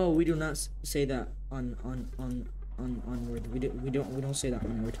 Whoa. We do not say that onward. We don't say that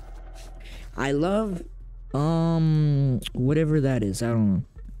onward. I love whatever that is. I don't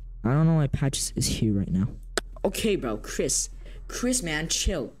know why Patches is here right now. Okay, bro, Chris, man,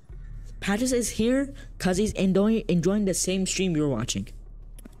 chill. Patches is here cause he's enjoying the same stream you're watching.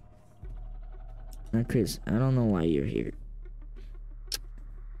 Now, Chris, I don't know why you're here.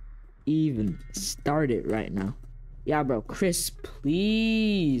 Even start it right now. Yeah, bro, Chris,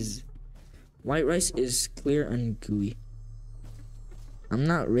 please. White rice is clear and gooey. I'm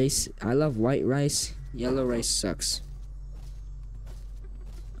not race. I love white rice. Yellow rice sucks.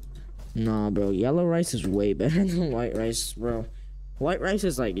 Nah, bro, yellow rice is way better than white rice, bro. White rice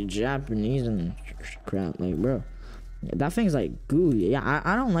is like Japanese and crap, like, bro. That thing's like gooey. Yeah,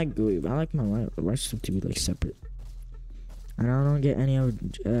 I don't like gooey, but I like my white rice to be like separate. And I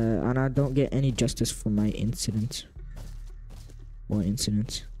don't get any justice for my incident. What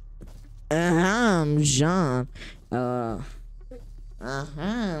incident? Jean.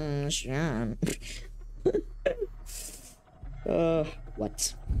 Jean.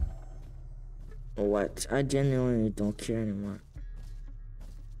 What? I genuinely don't care anymore.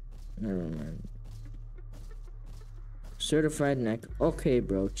 Never mind. Certified neck. Okay,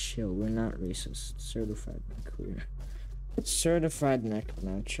 bro, chill. We're not racist. Certified neck. We're certified neck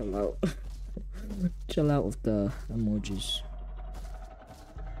now. Chill out. Chill out with the emojis.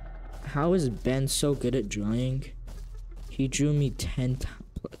 How is Ben so good at drawing? He drew me 10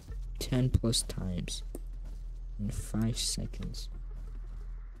 plus times in 5 seconds.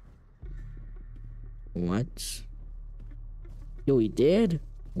 What? Yo, he did?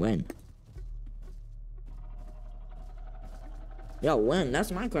 When? Yo, when?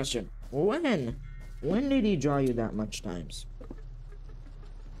 That's my question. When? When did he draw you that much times?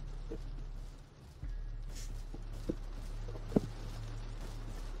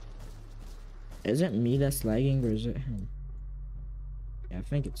 Is it me that's lagging or is it him? Yeah, I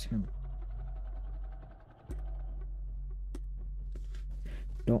think it's him.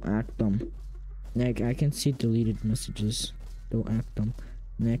 Don't act dumb. Nick, I can see deleted messages. Don't act dumb.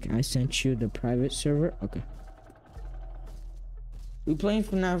 Nick, I sent you the private server? Okay. We playing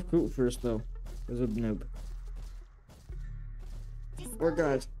FNAF group first though. As a noob. Or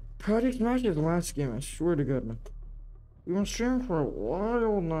guys, Project Smash is the last game, I swear to God, man. We've been streaming for a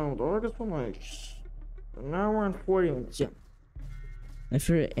while now, dog. It's been like an hour and 40 minutes. Yeah. My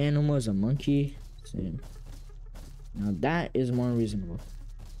favorite animal is a monkey. Same. Now that is more reasonable.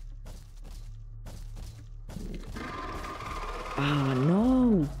 Ah,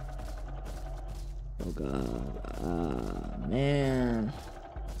 no! Oh god. Ah, man.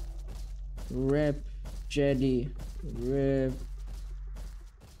 Rip, Jetty. Rip.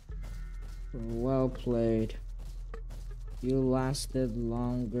 Well played. You lasted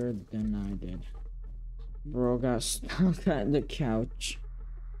longer than I did. Bro got stuck at the couch.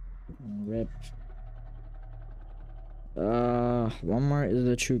 Rip. Walmart is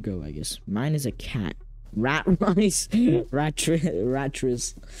a true go, I guess. Mine is a cat. Rat rice.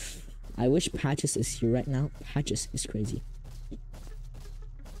 Ratris. I wish Patches is here right now. Patches is crazy.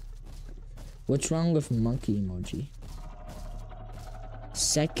 What's wrong with monkey emoji?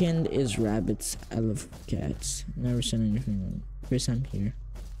 Second is rabbits. I love cats. Never said anything wrong. First time here.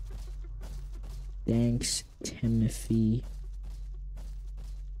 Thanks, Timothy.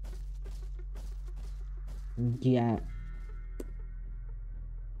 Yeah.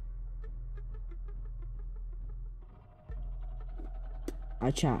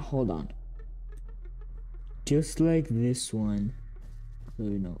 Chat, hold on. Just like this one. Oh,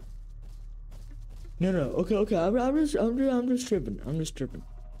 no. No, okay. I'm just tripping.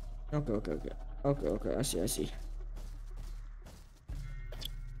 Okay. I see.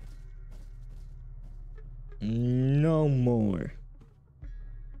 No more.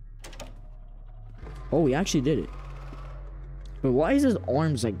 Oh, he actually did it. But why is his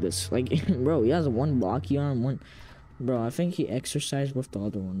arms like this? Like, bro, he has one blocky arm, one. Bro, I think he exercised with the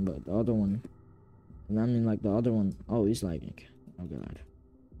other one, but the other one. I mean, like the other one. Oh, he's lagging. Oh god.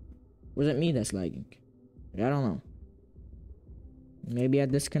 Was it me that's lagging? I don't know. Maybe I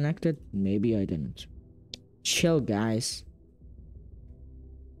disconnected. Maybe I didn't. Chill, guys.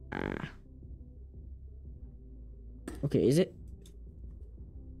 Okay, is it?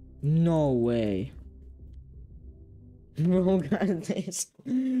 No way. Bro, got this.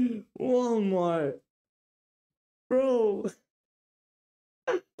 Walmart. Bro.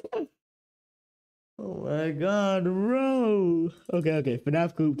 Oh my god, bro. Okay.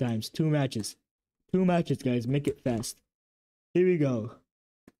 FNAF group times. 2 matches. 2 matches, guys. Make it fast. Here we go.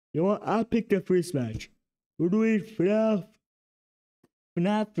 You know what? I'll pick the first match. We're doing FNAF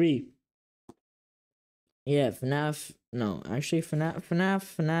 3. Yeah, FNAF. No, actually,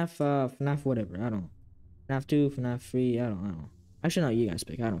 FNAF, whatever. I don't know. FNAF 2, FNAF 3. I don't know. Actually, no, you guys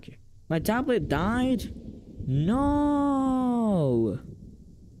pick. I don't care. My tablet died? No.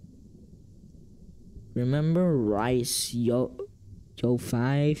 Remember Rice Yo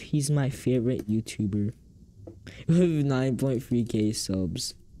 5? He's my favorite YouTuber with 9.3k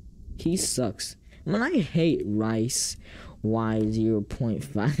subs. He sucks. Man, I hate Rice Y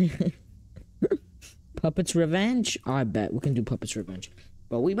 0.5. Puppets Revenge? Oh, I bet we can do Puppets Revenge.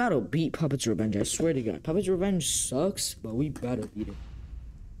 But we better beat Puppets Revenge, I swear to God. Puppets Revenge sucks, but we better beat it.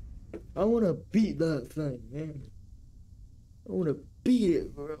 I wanna beat that thing, man. I wanna beat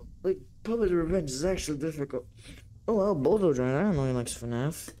it, bro. Like, Puppets Revenge is actually difficult. Oh, well, Bozo joined. I don't know he likes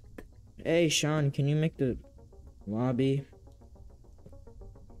FNAF. Hey, Sean, can you make the lobby?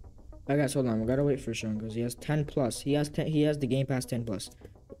 I guess, hold on. We gotta wait for Sean because he has 10 plus. He has the Game Pass 10 plus.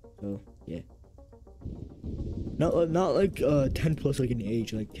 So, yeah. Not like 10 plus like in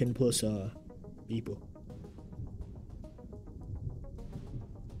age, like 10 plus people.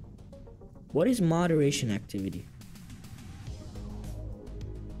 What is moderation activity?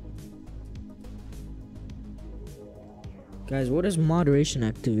 Guys, what does moderation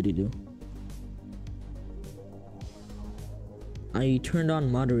activity do? I turned on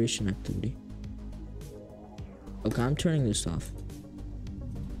moderation activity. Okay, I'm turning this off.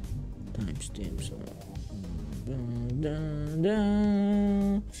 Timestamps.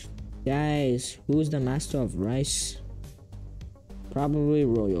 Guys, who's the master of rice? Probably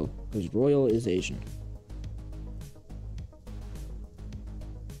Royal, because Royal is Asian.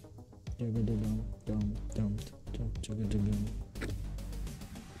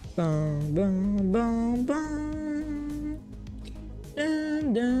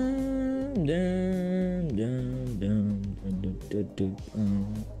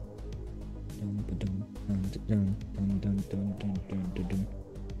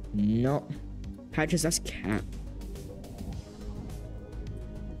 No, Patches, that's cat.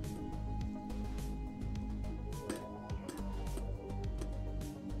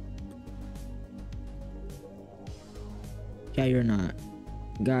 Yeah, you're not.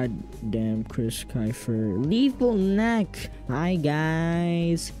 Goddamn Chris Kiefer. Lethal Neck. Hi,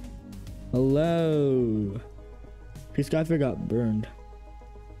 guys. Hello. Chris Kiefer got burned.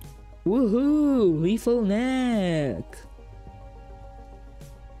 Woohoo! Lethal Neck.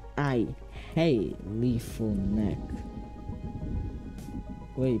 I hate Lethal Neck.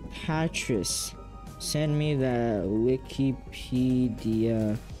 Wait, Patris, send me the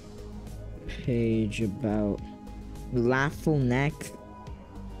Wikipedia page about Lethal Neck.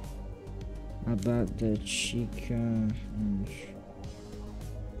 About the Chica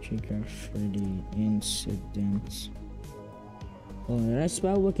Freddy incident. Oh, did I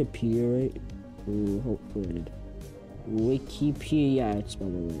spell Wikipedia right? Ooh, hopefully I did. Wikipedia, yeah, I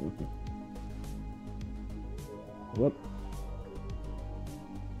spelled it right, okay. Whoop.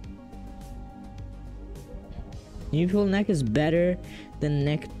 Lethal Neck is better than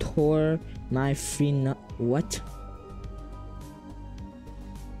Nectar, my free nut. What?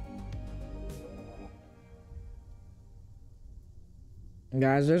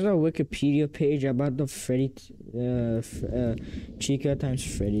 Guys, there's a Wikipedia page about the Freddy, Chica times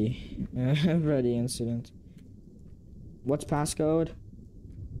Freddy, Freddy incident. What's passcode?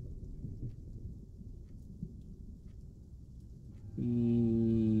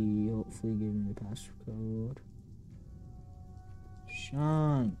 Hopefully give me the passcode.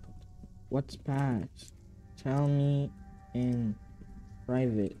 Sean, what's pass? Tell me in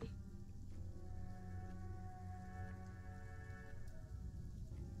private.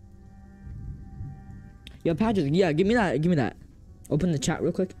 Yo, Patrick, yeah, give me that. Open the chat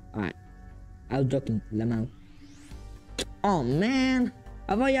real quick. Alright. I'll drop in Lemon. Oh man,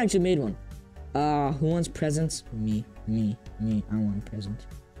 I thought you actually made one. Who wants presents? Me. I want a present.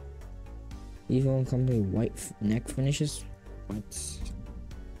 Evil company white neck finishes. What?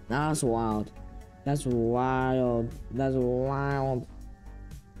 That's wild. That's wild.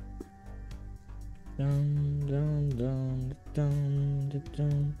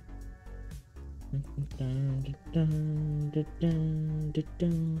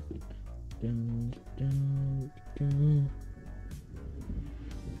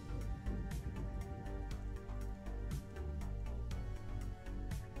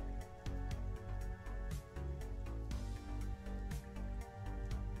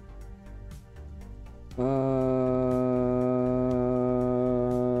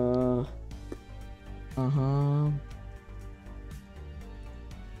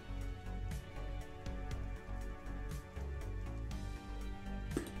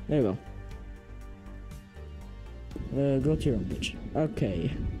 There you go. Go to your own bitch.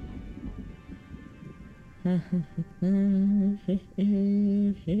 Okay.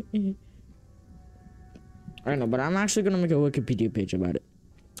 I know, but I'm actually gonna make a Wikipedia page about it.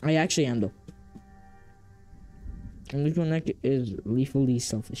 I actually am though. And Lethal Neck is lethally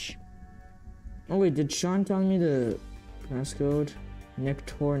selfish. Oh wait, did Sean tell me the passcode?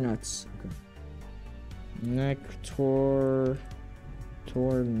 Nectar nuts. Okay. Nectar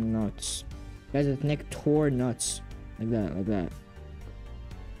nuts. Guys, it's Nectar nuts. Like that.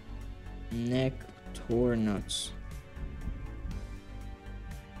 Nectar nuts.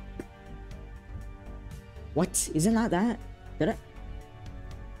 What? Is it not that? Did I?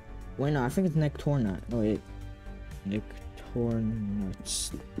 Wait, no, I think it's Nectar nut. Oh wait. Nectar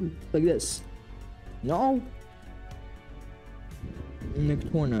nuts. Like this. No.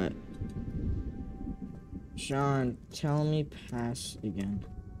 Nectar nut. Sean, tell me pass again.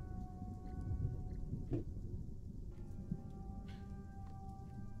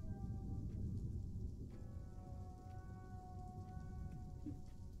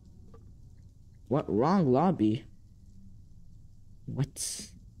 What? Wrong lobby?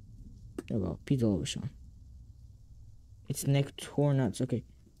 What? There we go. Pizza over, Sean. It's Nick Tornuts. Okay.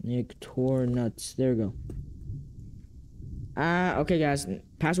 Nick Tornuts. There we go. Okay, guys.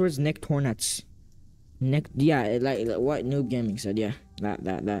 Password's Nick Tornuts. Nick. Yeah, like what Noob Gaming said. Yeah,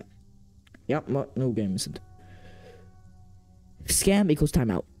 that. Yep, what Noob Gaming said. Scam equals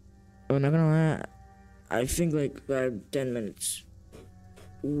timeout. I'm not gonna lie. I think like 10 minutes.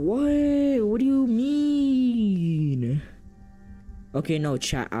 What do you mean? Okay, no,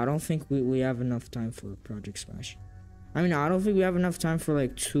 chat. I don't think we have enough time for Project Smash. I mean, I don't think we have enough time for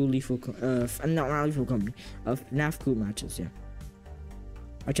like 2 lethal, not lethal company, FNAF Coop matches. Yeah.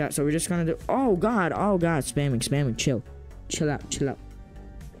 Alright, chat. So we're just gonna do. Oh god, spamming. Chill out.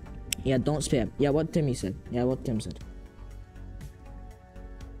 Yeah, don't spam. Yeah, what Timmy said.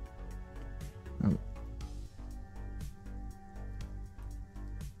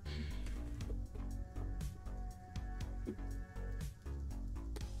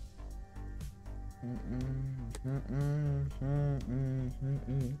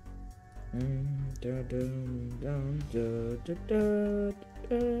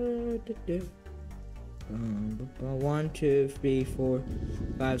 One, two, three, 4,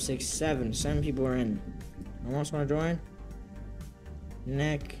 5, 6, 7. 7 people are in. I also want to join.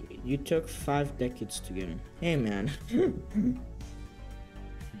 Nick, you took 5 decades to get in. Hey, man.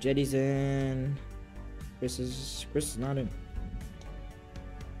 Jetty's in. Chris is not in.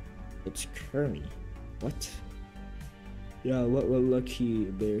 It's Kermie. What? Yeah, what Lucky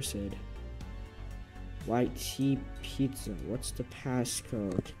Bear said. White tea pizza. What's the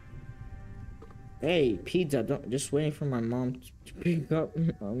passcode? Hey, pizza. Don't just waiting for my mom to pick up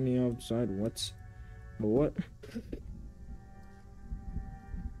me outside. What?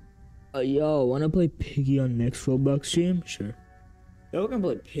 Yo, wanna play Piggy on next Roblox game? Sure. Yeah, we're gonna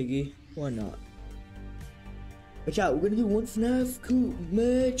play Piggy. Why not? Watch out, we're gonna do one FNAF Coop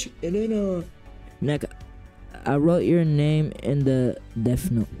match, and then Nick, I wrote your name in the death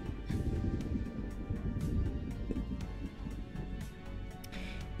note.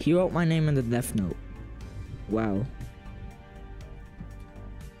 He wrote my name in the death note. Wow.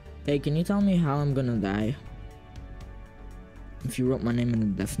 Hey, can you tell me how I'm gonna die? If you wrote my name in the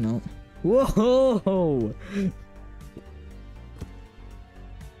death note. Whoa!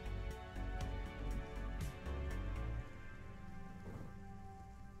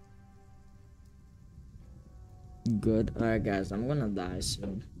 Good. Alright, guys, I'm gonna die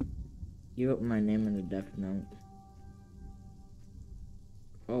soon. You wrote my name in the death note.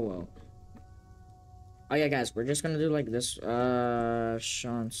 Oh well. Oh yeah, guys, we're just gonna do like this.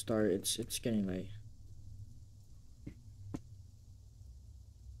 Sean, start. It's getting late.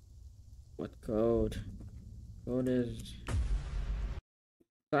 What code? Code is.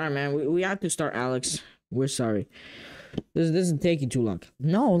 Sorry, man. We have to start, Alex. We're sorry. This isn't taking too long.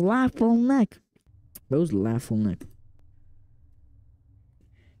 No, laughful neck. Those laughful neck.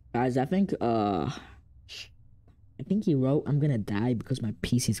 Guys, I think he wrote I'm gonna die because my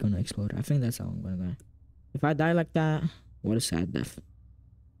PC's gonna explode. I think that's how I'm gonna die. If I die like that, what a sad death.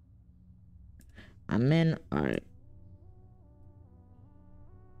 I'm in. Alright.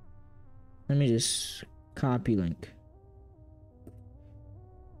 Let me just copy link.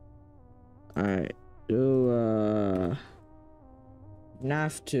 Alright. Do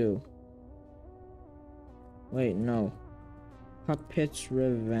FNAF 2. Wait, no. Puppet's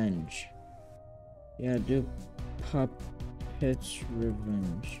Revenge. Yeah, do Puppet's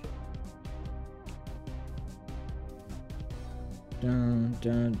Revenge. Dun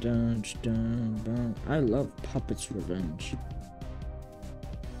dun dun dun dun. I love Puppet's Revenge.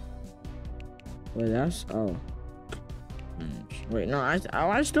 Wait, that's wait, no,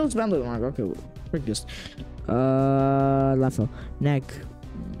 I still spend it like okay, frick this. Lafo. Neck.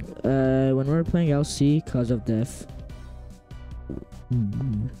 When we're playing LC, cause of death.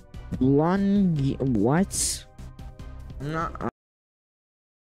 Blonde. What? I'm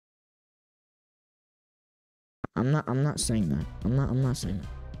not saying that. I'm not saying that.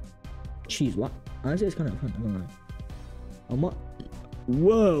 Jeez, what? Honestly, it's kind of fun. I'm gonna lie. I'm not.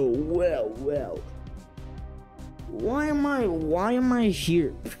 Whoa, well. Why am I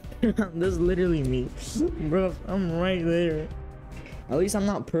here? That's literally me. Bro, I'm right there. At least I'm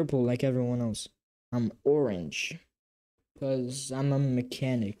not purple like everyone else. I'm orange. Because I'm a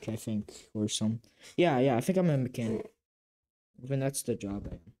mechanic, I think. Or some. Yeah, I think I'm a mechanic. Even that's the job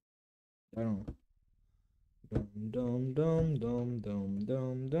I am. I don't know. Dum dum dum dum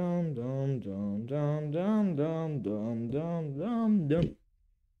dum dum dum dum dum dum dum dum dum dum dum.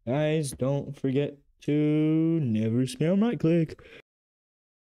 Guys, don't forget to never spam right click.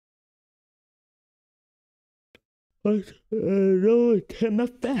 Oh,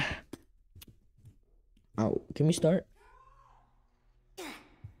 can we start?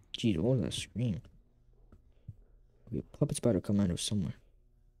 Jeez, what was that scream? Okay, puppet's about to come out of somewhere.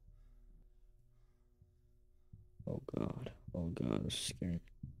 Oh god. Oh god, this is scary.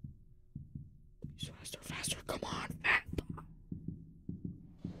 Please, faster, faster, come on, faster.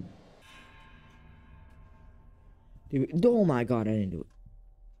 Dude, oh my god, I didn't do it.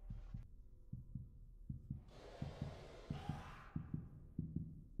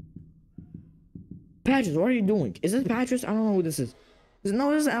 Patches, what are you doing? Is this Patches? I don't know who this is.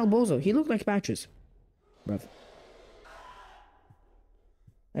 No, this is Albozo. He looked like Patches. Bruv.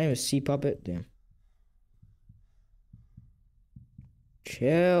 I didn't even see Puppet. Damn.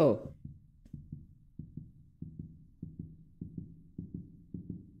 Chill.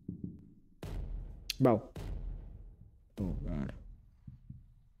 Bro. Oh, God.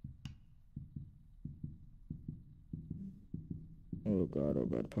 Oh, God. Oh,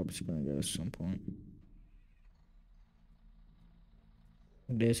 God. Puppet's gonna get us at some point.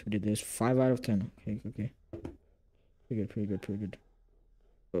 We did this. 5 out of 10. Okay, okay. Pretty good, pretty good, pretty good.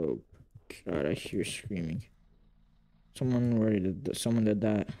 Oh, God. I hear screaming. Someone did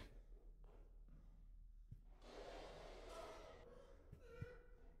that.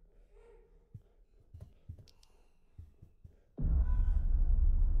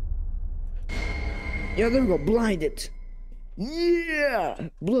 Yeah, there we go. Blinded. Yeah!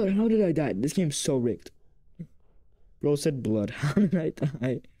 Blood, how did I die? This game's so rigged. Bro said blood. How did I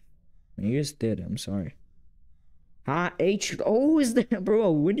die? You just did. I'm sorry. H. Oh, is that,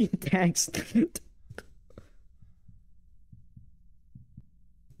 bro? Winning text.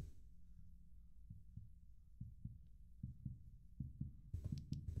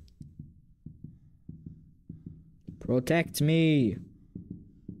 Protect me.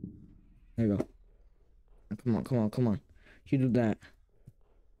 There you go. Come on, come on, come on. You do that.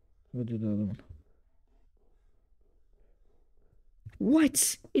 We'll do the other one.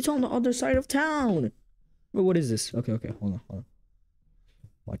 What? It's on the other side of town. Bro, what is this? Okay, okay. Hold on, hold on.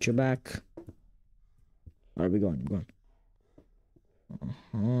 Watch your back. Alright, we're going, we're going.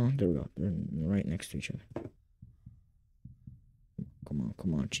 There we go. They're right next to each other.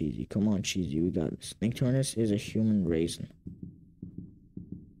 Come on, Cheesy. Come on, Cheesy. We got this. Snake Tortoise is a human raisin.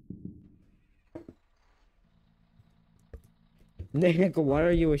 Nick, why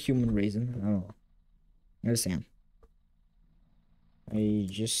are you a human raisin? I don't know. I just am. I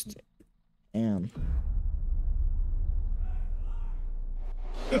just am.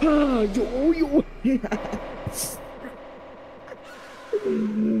 Ah, yo.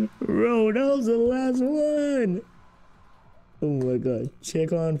 Bro, that was the last one. Oh my god.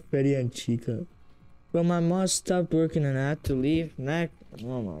 Check on Freddy and Chica. Bro, my mouse stopped working and I had to leave. Neck.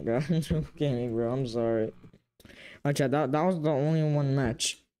 Oh my god. Okay, bro. I'm sorry. Alright, that was the only one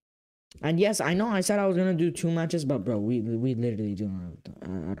match. And yes, I know I said I was gonna do 2 matches, but bro, we literally don't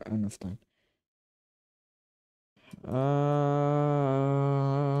have enough time.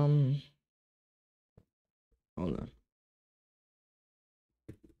 Hold on.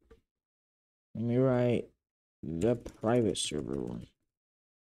 Let me write the private server one.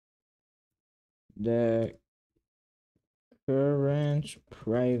 The current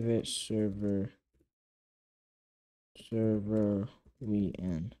private server we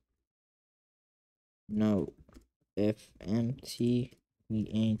in. No, if empty, we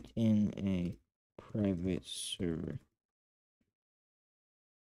ain't in a private server.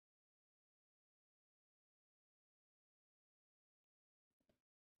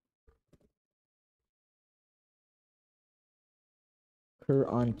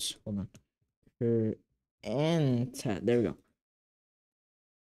 Current, hold on. Current, there we go.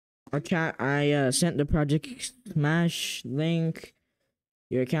 Okay, I sent the Project Smash link.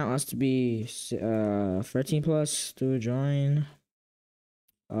 Your account has to be 13 plus to join.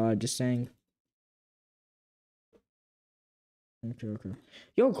 Just saying. Okay, okay.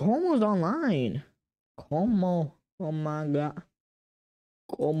 Yo, Como's online. Como. Oh my god.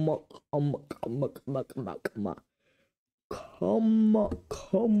 Como.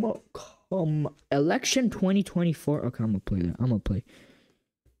 Election 2024. Okay, I'm gonna play that. I'm gonna play.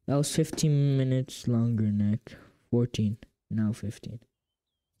 That was 15 minutes longer, Nick. 14. Now 15.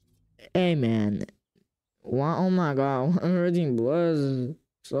 Hey, man. Wow, oh my god. Everything was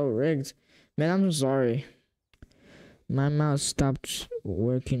so rigged. Man, I'm sorry. My mouse stopped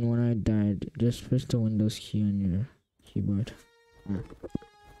working when I died. Just press the Windows key on your keyboard.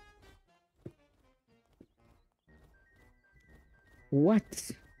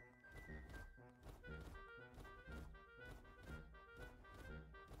 What?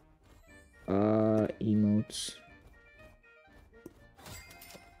 Emotes.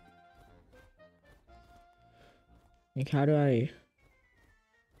 Like, how do I...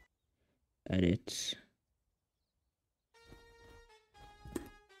 Edit.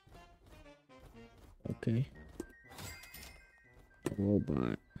 Okay.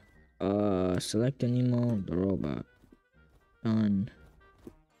 Robot. Select animal, the robot. Done.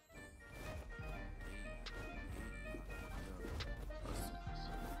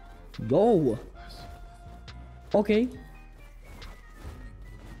 Go! Okay.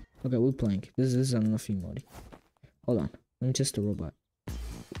 Okay, we're playing. This is enough mode. Hold on. Let me test the robot.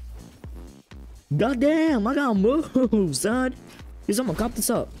 Goddamn, I gotta move, son. Hey, someone cop this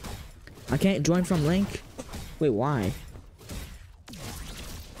up. I can't join from link. Wait, why?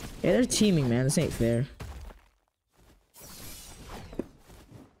 Yeah, they're teaming, man. This ain't fair.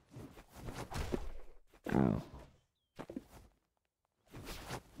 Ow.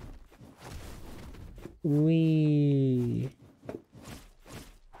 Wee.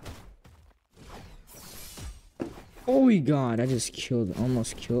 Oh my god, I just killed,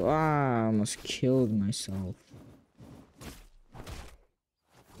 almost killed myself.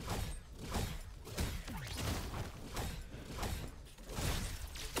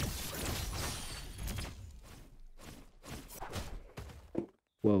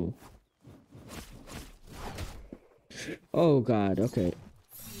 Whoa. Oh god, okay.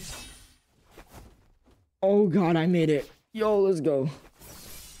 Oh god, I made it. Yo, let's go.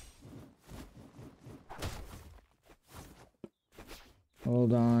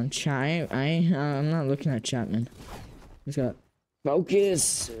 Hold on, chat. I'm not looking at chat, man. Just got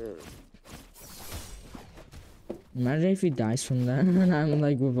focus. Imagine if he dies from that, and I'm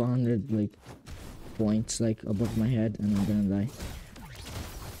like with 100 like points like above my head, and I'm gonna die.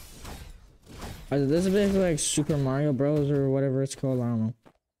 This is a bit like Super Mario Bros. Or whatever it's called. I don't know.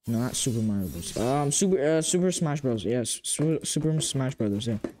 No, not Super Mario Bros. Super Smash Bros. Yes, Super Smash Brothers.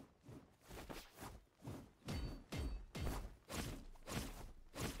 Yeah.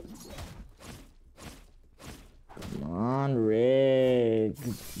 Come on, Rick.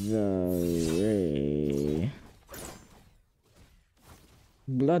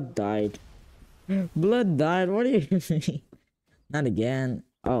 Blood died. Blood died. What do you mean? Not again.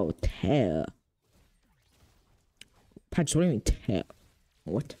 Oh, tear. Patch, what do you mean tear?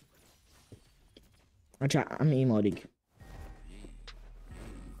 What? I'm emoting.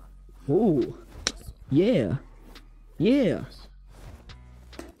 Ooh. Yeah. Yeah.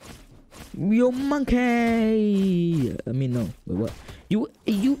 Yo, monkey. I mean, no. Wait, what?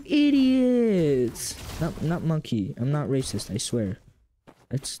 You idiots. Not monkey. I'm not racist. I swear.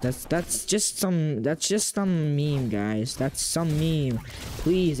 That's just some meme, guys. That's some meme.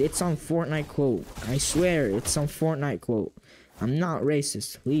 Please, it's some Fortnite quote. I swear, it's some Fortnite quote. I'm not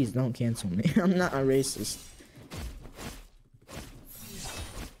racist. Please don't cancel me. I'm not a racist.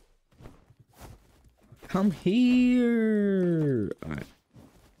 Come here. All right.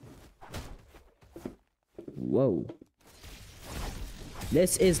 Whoa.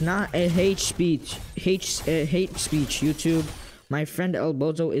 This is not a hate speech. Hate speech, YouTube. My friend El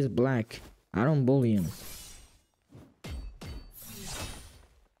Bozo is black. I don't bully him.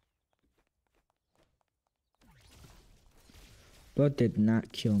 Blood did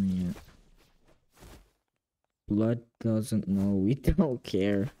not kill me yet. Blood doesn't know. We don't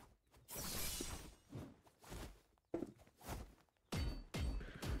care.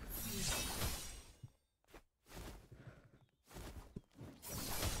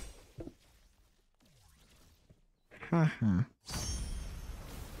 Haha.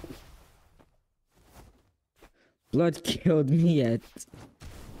 Blood killed me yet.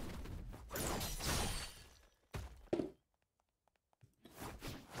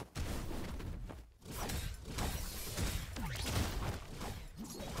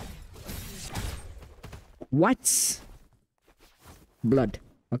 What? Blood.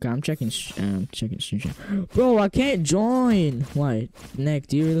 Okay, I'm checking stream chat. Bro, I can't join. Why? Nick,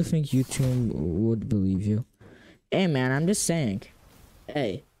 do you really think YouTube would believe you? Hey, man, I'm just saying.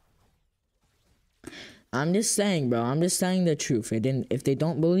 Hey. I'm just saying, bro. I'm just saying the truth. If they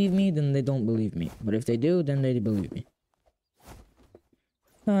don't believe me, then they don't believe me. But if they do, then they believe me.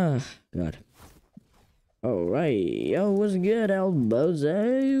 Ah, God. Alright. Yo, what's good, elbows?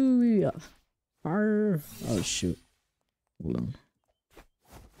 Oh, shoot. Hold on.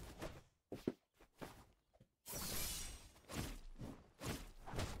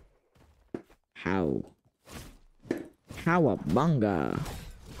 How? Cowabunga.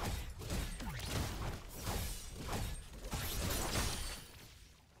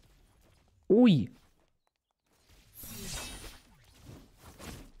 Oi.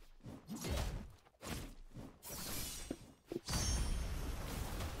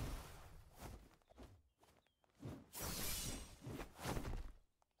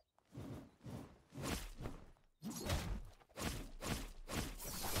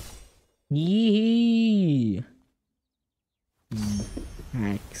 Yee.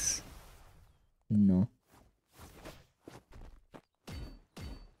 Hacks. No.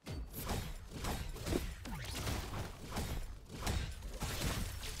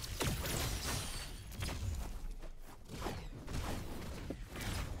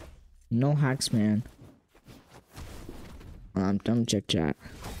 No hacks, man. Don't check chat.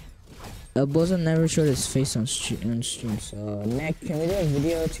 Bozo never showed his face on stream. So, Nick, can we do a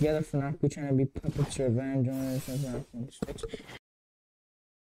video together for Naku trying to be puppets revenge or something?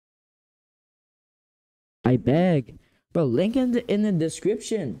 I beg. Bro, link in the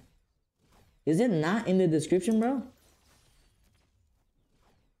description. Is it not in the description, bro?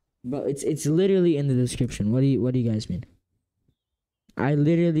 Bro, it's literally in the description. What do you guys mean? I'm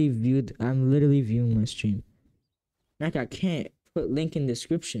literally viewing my stream. Like, I can't put link in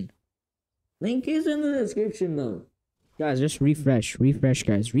description. Link is in the description though. Guys, just refresh. Refresh,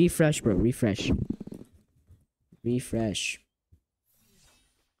 guys. Refresh, bro. Refresh. Refresh.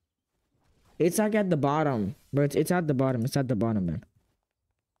 It's like at the bottom. But it's at the bottom. It's at the bottom, man.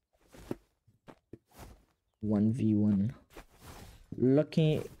 1v1.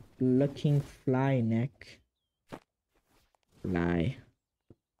 Looking fly neck. Fly.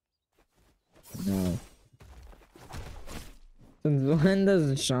 No. Since when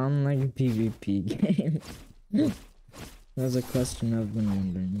does Sean like a PvP game? That's a question I've been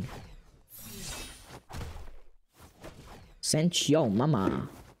wondering. Sent yo mama.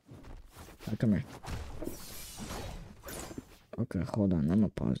 Oh, come here. Okay, hold on. I'm gonna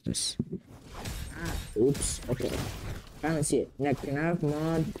pause this. Oops. Okay. Finally see it. Now, can I have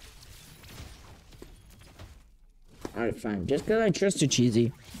mod? Alright, fine. Just because I trust you,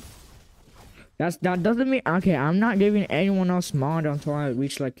 Cheesy. That doesn't mean... Okay, I'm not giving anyone else mod until I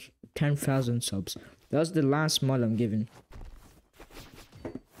reach like 10,000 subs. That's the last mod I'm giving.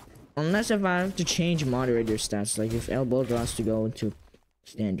 Unless if I have to change moderator stats. Like if Elbow has to go to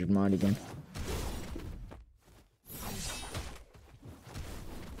standard mod again.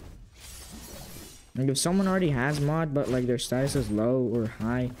 Like if someone already has mod but like their status is low or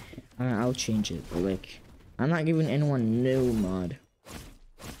high, I'll change it. But like I'm not giving anyone new mod.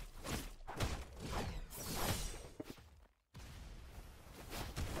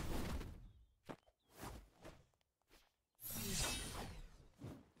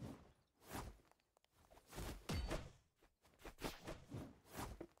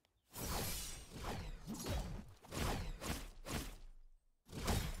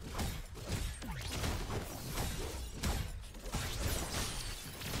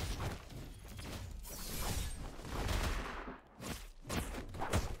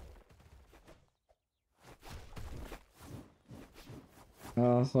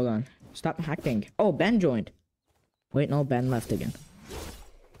 Hold on. Stop hacking. Oh, Ben joined. Wait, no, Ben left again.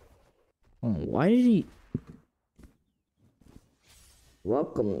 Oh, why did he...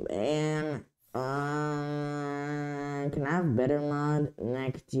 Welcome, Ben. Can I have better mod?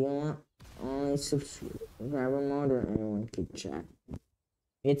 Next, do you want only subscriber mode or anyone can chat?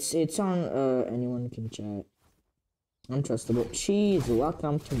 It's on, anyone can chat. Untrustable. Cheese,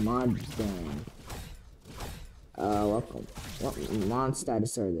 welcome to mod gang. Welcome. What mod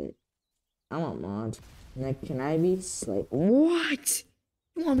status are they? I want mod. Like, can I be slave? What?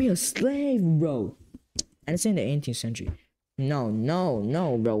 You want me a slave, bro? And it's in the 18th century.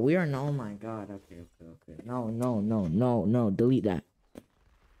 No, bro. We are no. Oh my god. Okay. No. Delete that.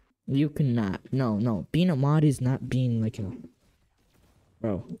 You cannot. No. Being a mod is not being like a.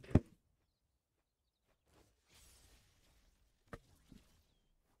 Bro.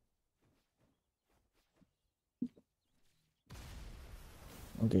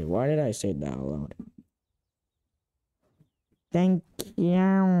 Okay, why did I say that out loud? Thank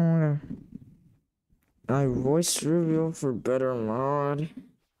you. I voice reveal for better mod.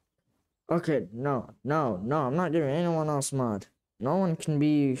 Okay, no. I'm not giving anyone else mod. No one can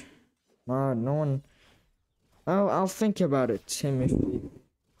be mod. No one. I'll think about it, Tim. If you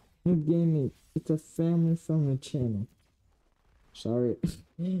gave me, it's a family channel. Sorry.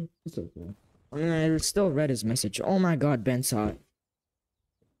 It's okay. I mean, I still read his message. Oh my god, Ben saw it.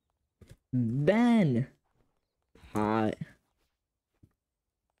 Ben. Hot,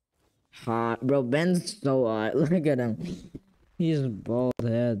 bro. Ben's so hot. Look at him. He's bald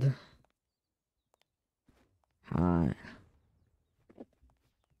head. Hot.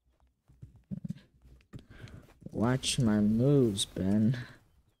 Watch my moves, Ben.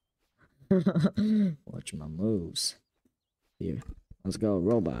 Watch my moves. Here, let's go,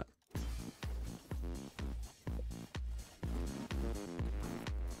 robot.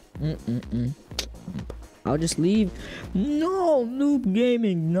 I'll just leave. No, Noob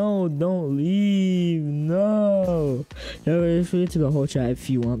Gaming. No, don't leave. No. Refer to the whole chat if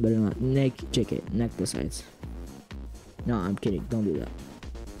you want, but not. Neck, check it. Neck the sides. No, I'm kidding. Don't do that.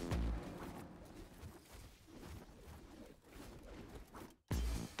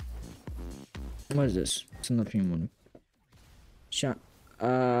 What is this? It's another one.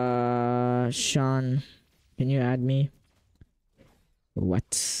 Sean, can you add me?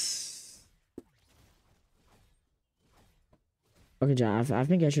 What? Okay, John, I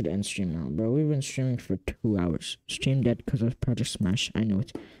think I should end stream now, bro. We've been streaming for 2 hours. Stream dead because of Project Smash. I know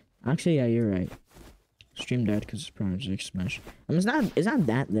it. Actually, yeah, you're right. Stream dead because of Project Smash. I mean, it's not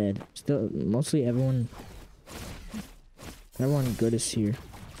that dead. Still, mostly everyone good is here.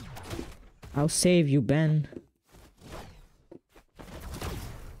 I'll save you, Ben.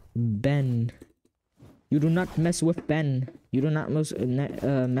 Ben. You do not mess with Ben. You do not mess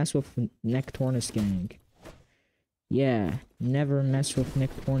with Neck Tornus Gang. Yeah, never mess with Neck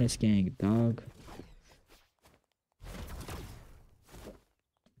Tornus Gang, dog.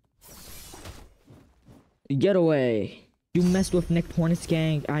 Get away. You mess with Neck Tornus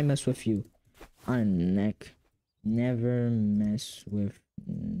Gang, I mess with you. On Neck. Never mess with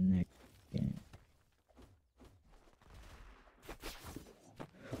Neck Gang.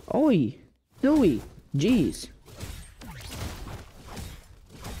 Oi! Louie! Jeez.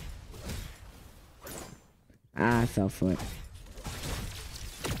 Ah, I fell for it.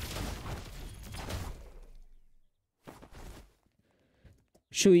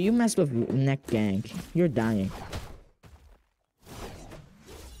 Sure, you messed with Neck Gang. You're dying.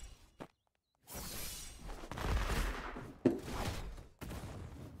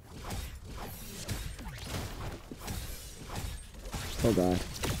 Oh god.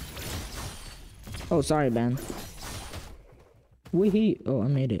 Oh, sorry, Ben. Wee-hee. Oh, I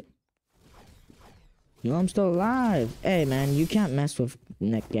made it. Yo, I'm still alive. Hey, man, you can't mess with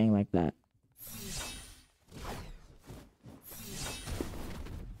Neck Gang like that.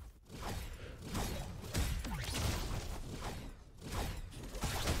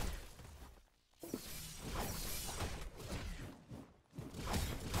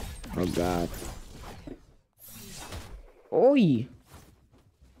 Oh god. Oi!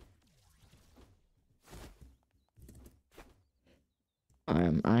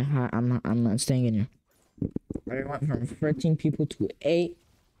 I'm staying in here. I went from 13 people to 8.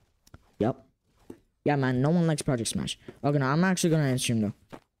 Yep. Yeah, man, no one likes Project Smash. Okay, no, I'm actually gonna end stream though.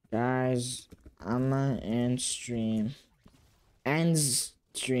 Guys, I'm gonna end stream. End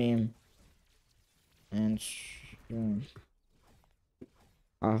stream. End stream.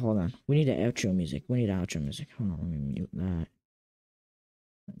 Hold on. We need an outro music. We need outro music. Hold on, let me mute that.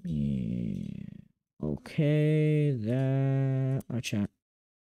 Let me... Okay, that... Our chat.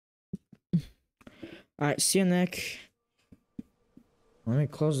 Alright, see you, Nick. Let me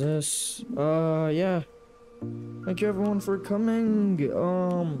close this. Yeah. Thank you, everyone, for coming.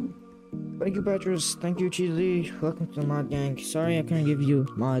 Thank you, Petrus. Thank you, Cheesy. Welcome to the mod gang. Sorry I couldn't give you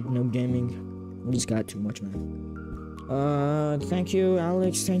mod, no gaming. We just got too much, man. Thank you,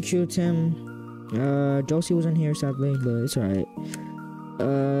 Alex. Thank you, Tim. Josie wasn't here, sadly, but it's alright.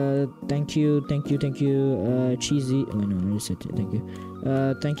 Thank you, Cheesy. Oh, no, I already said it.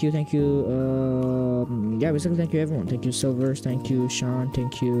 Thank you. Thank you. Yeah, basically, thank you, everyone. Thank you, Silvers. Thank you, Sean.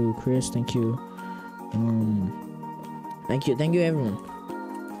 Thank you, Chris. Thank you. Thank you, everyone.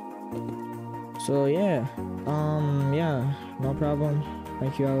 So, yeah. Yeah, no problem.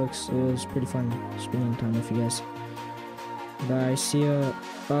 Thank you, Alex. It was pretty fun spending time with you guys. Bye, see ya.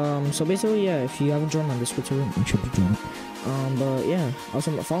 So basically, yeah, if you haven't joined my Discord server, make sure to join. But yeah,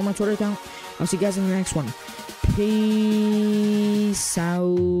 also follow my Twitter account. I'll see you guys in the next one. Peace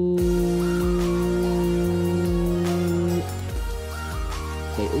out.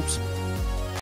 Okay, oops.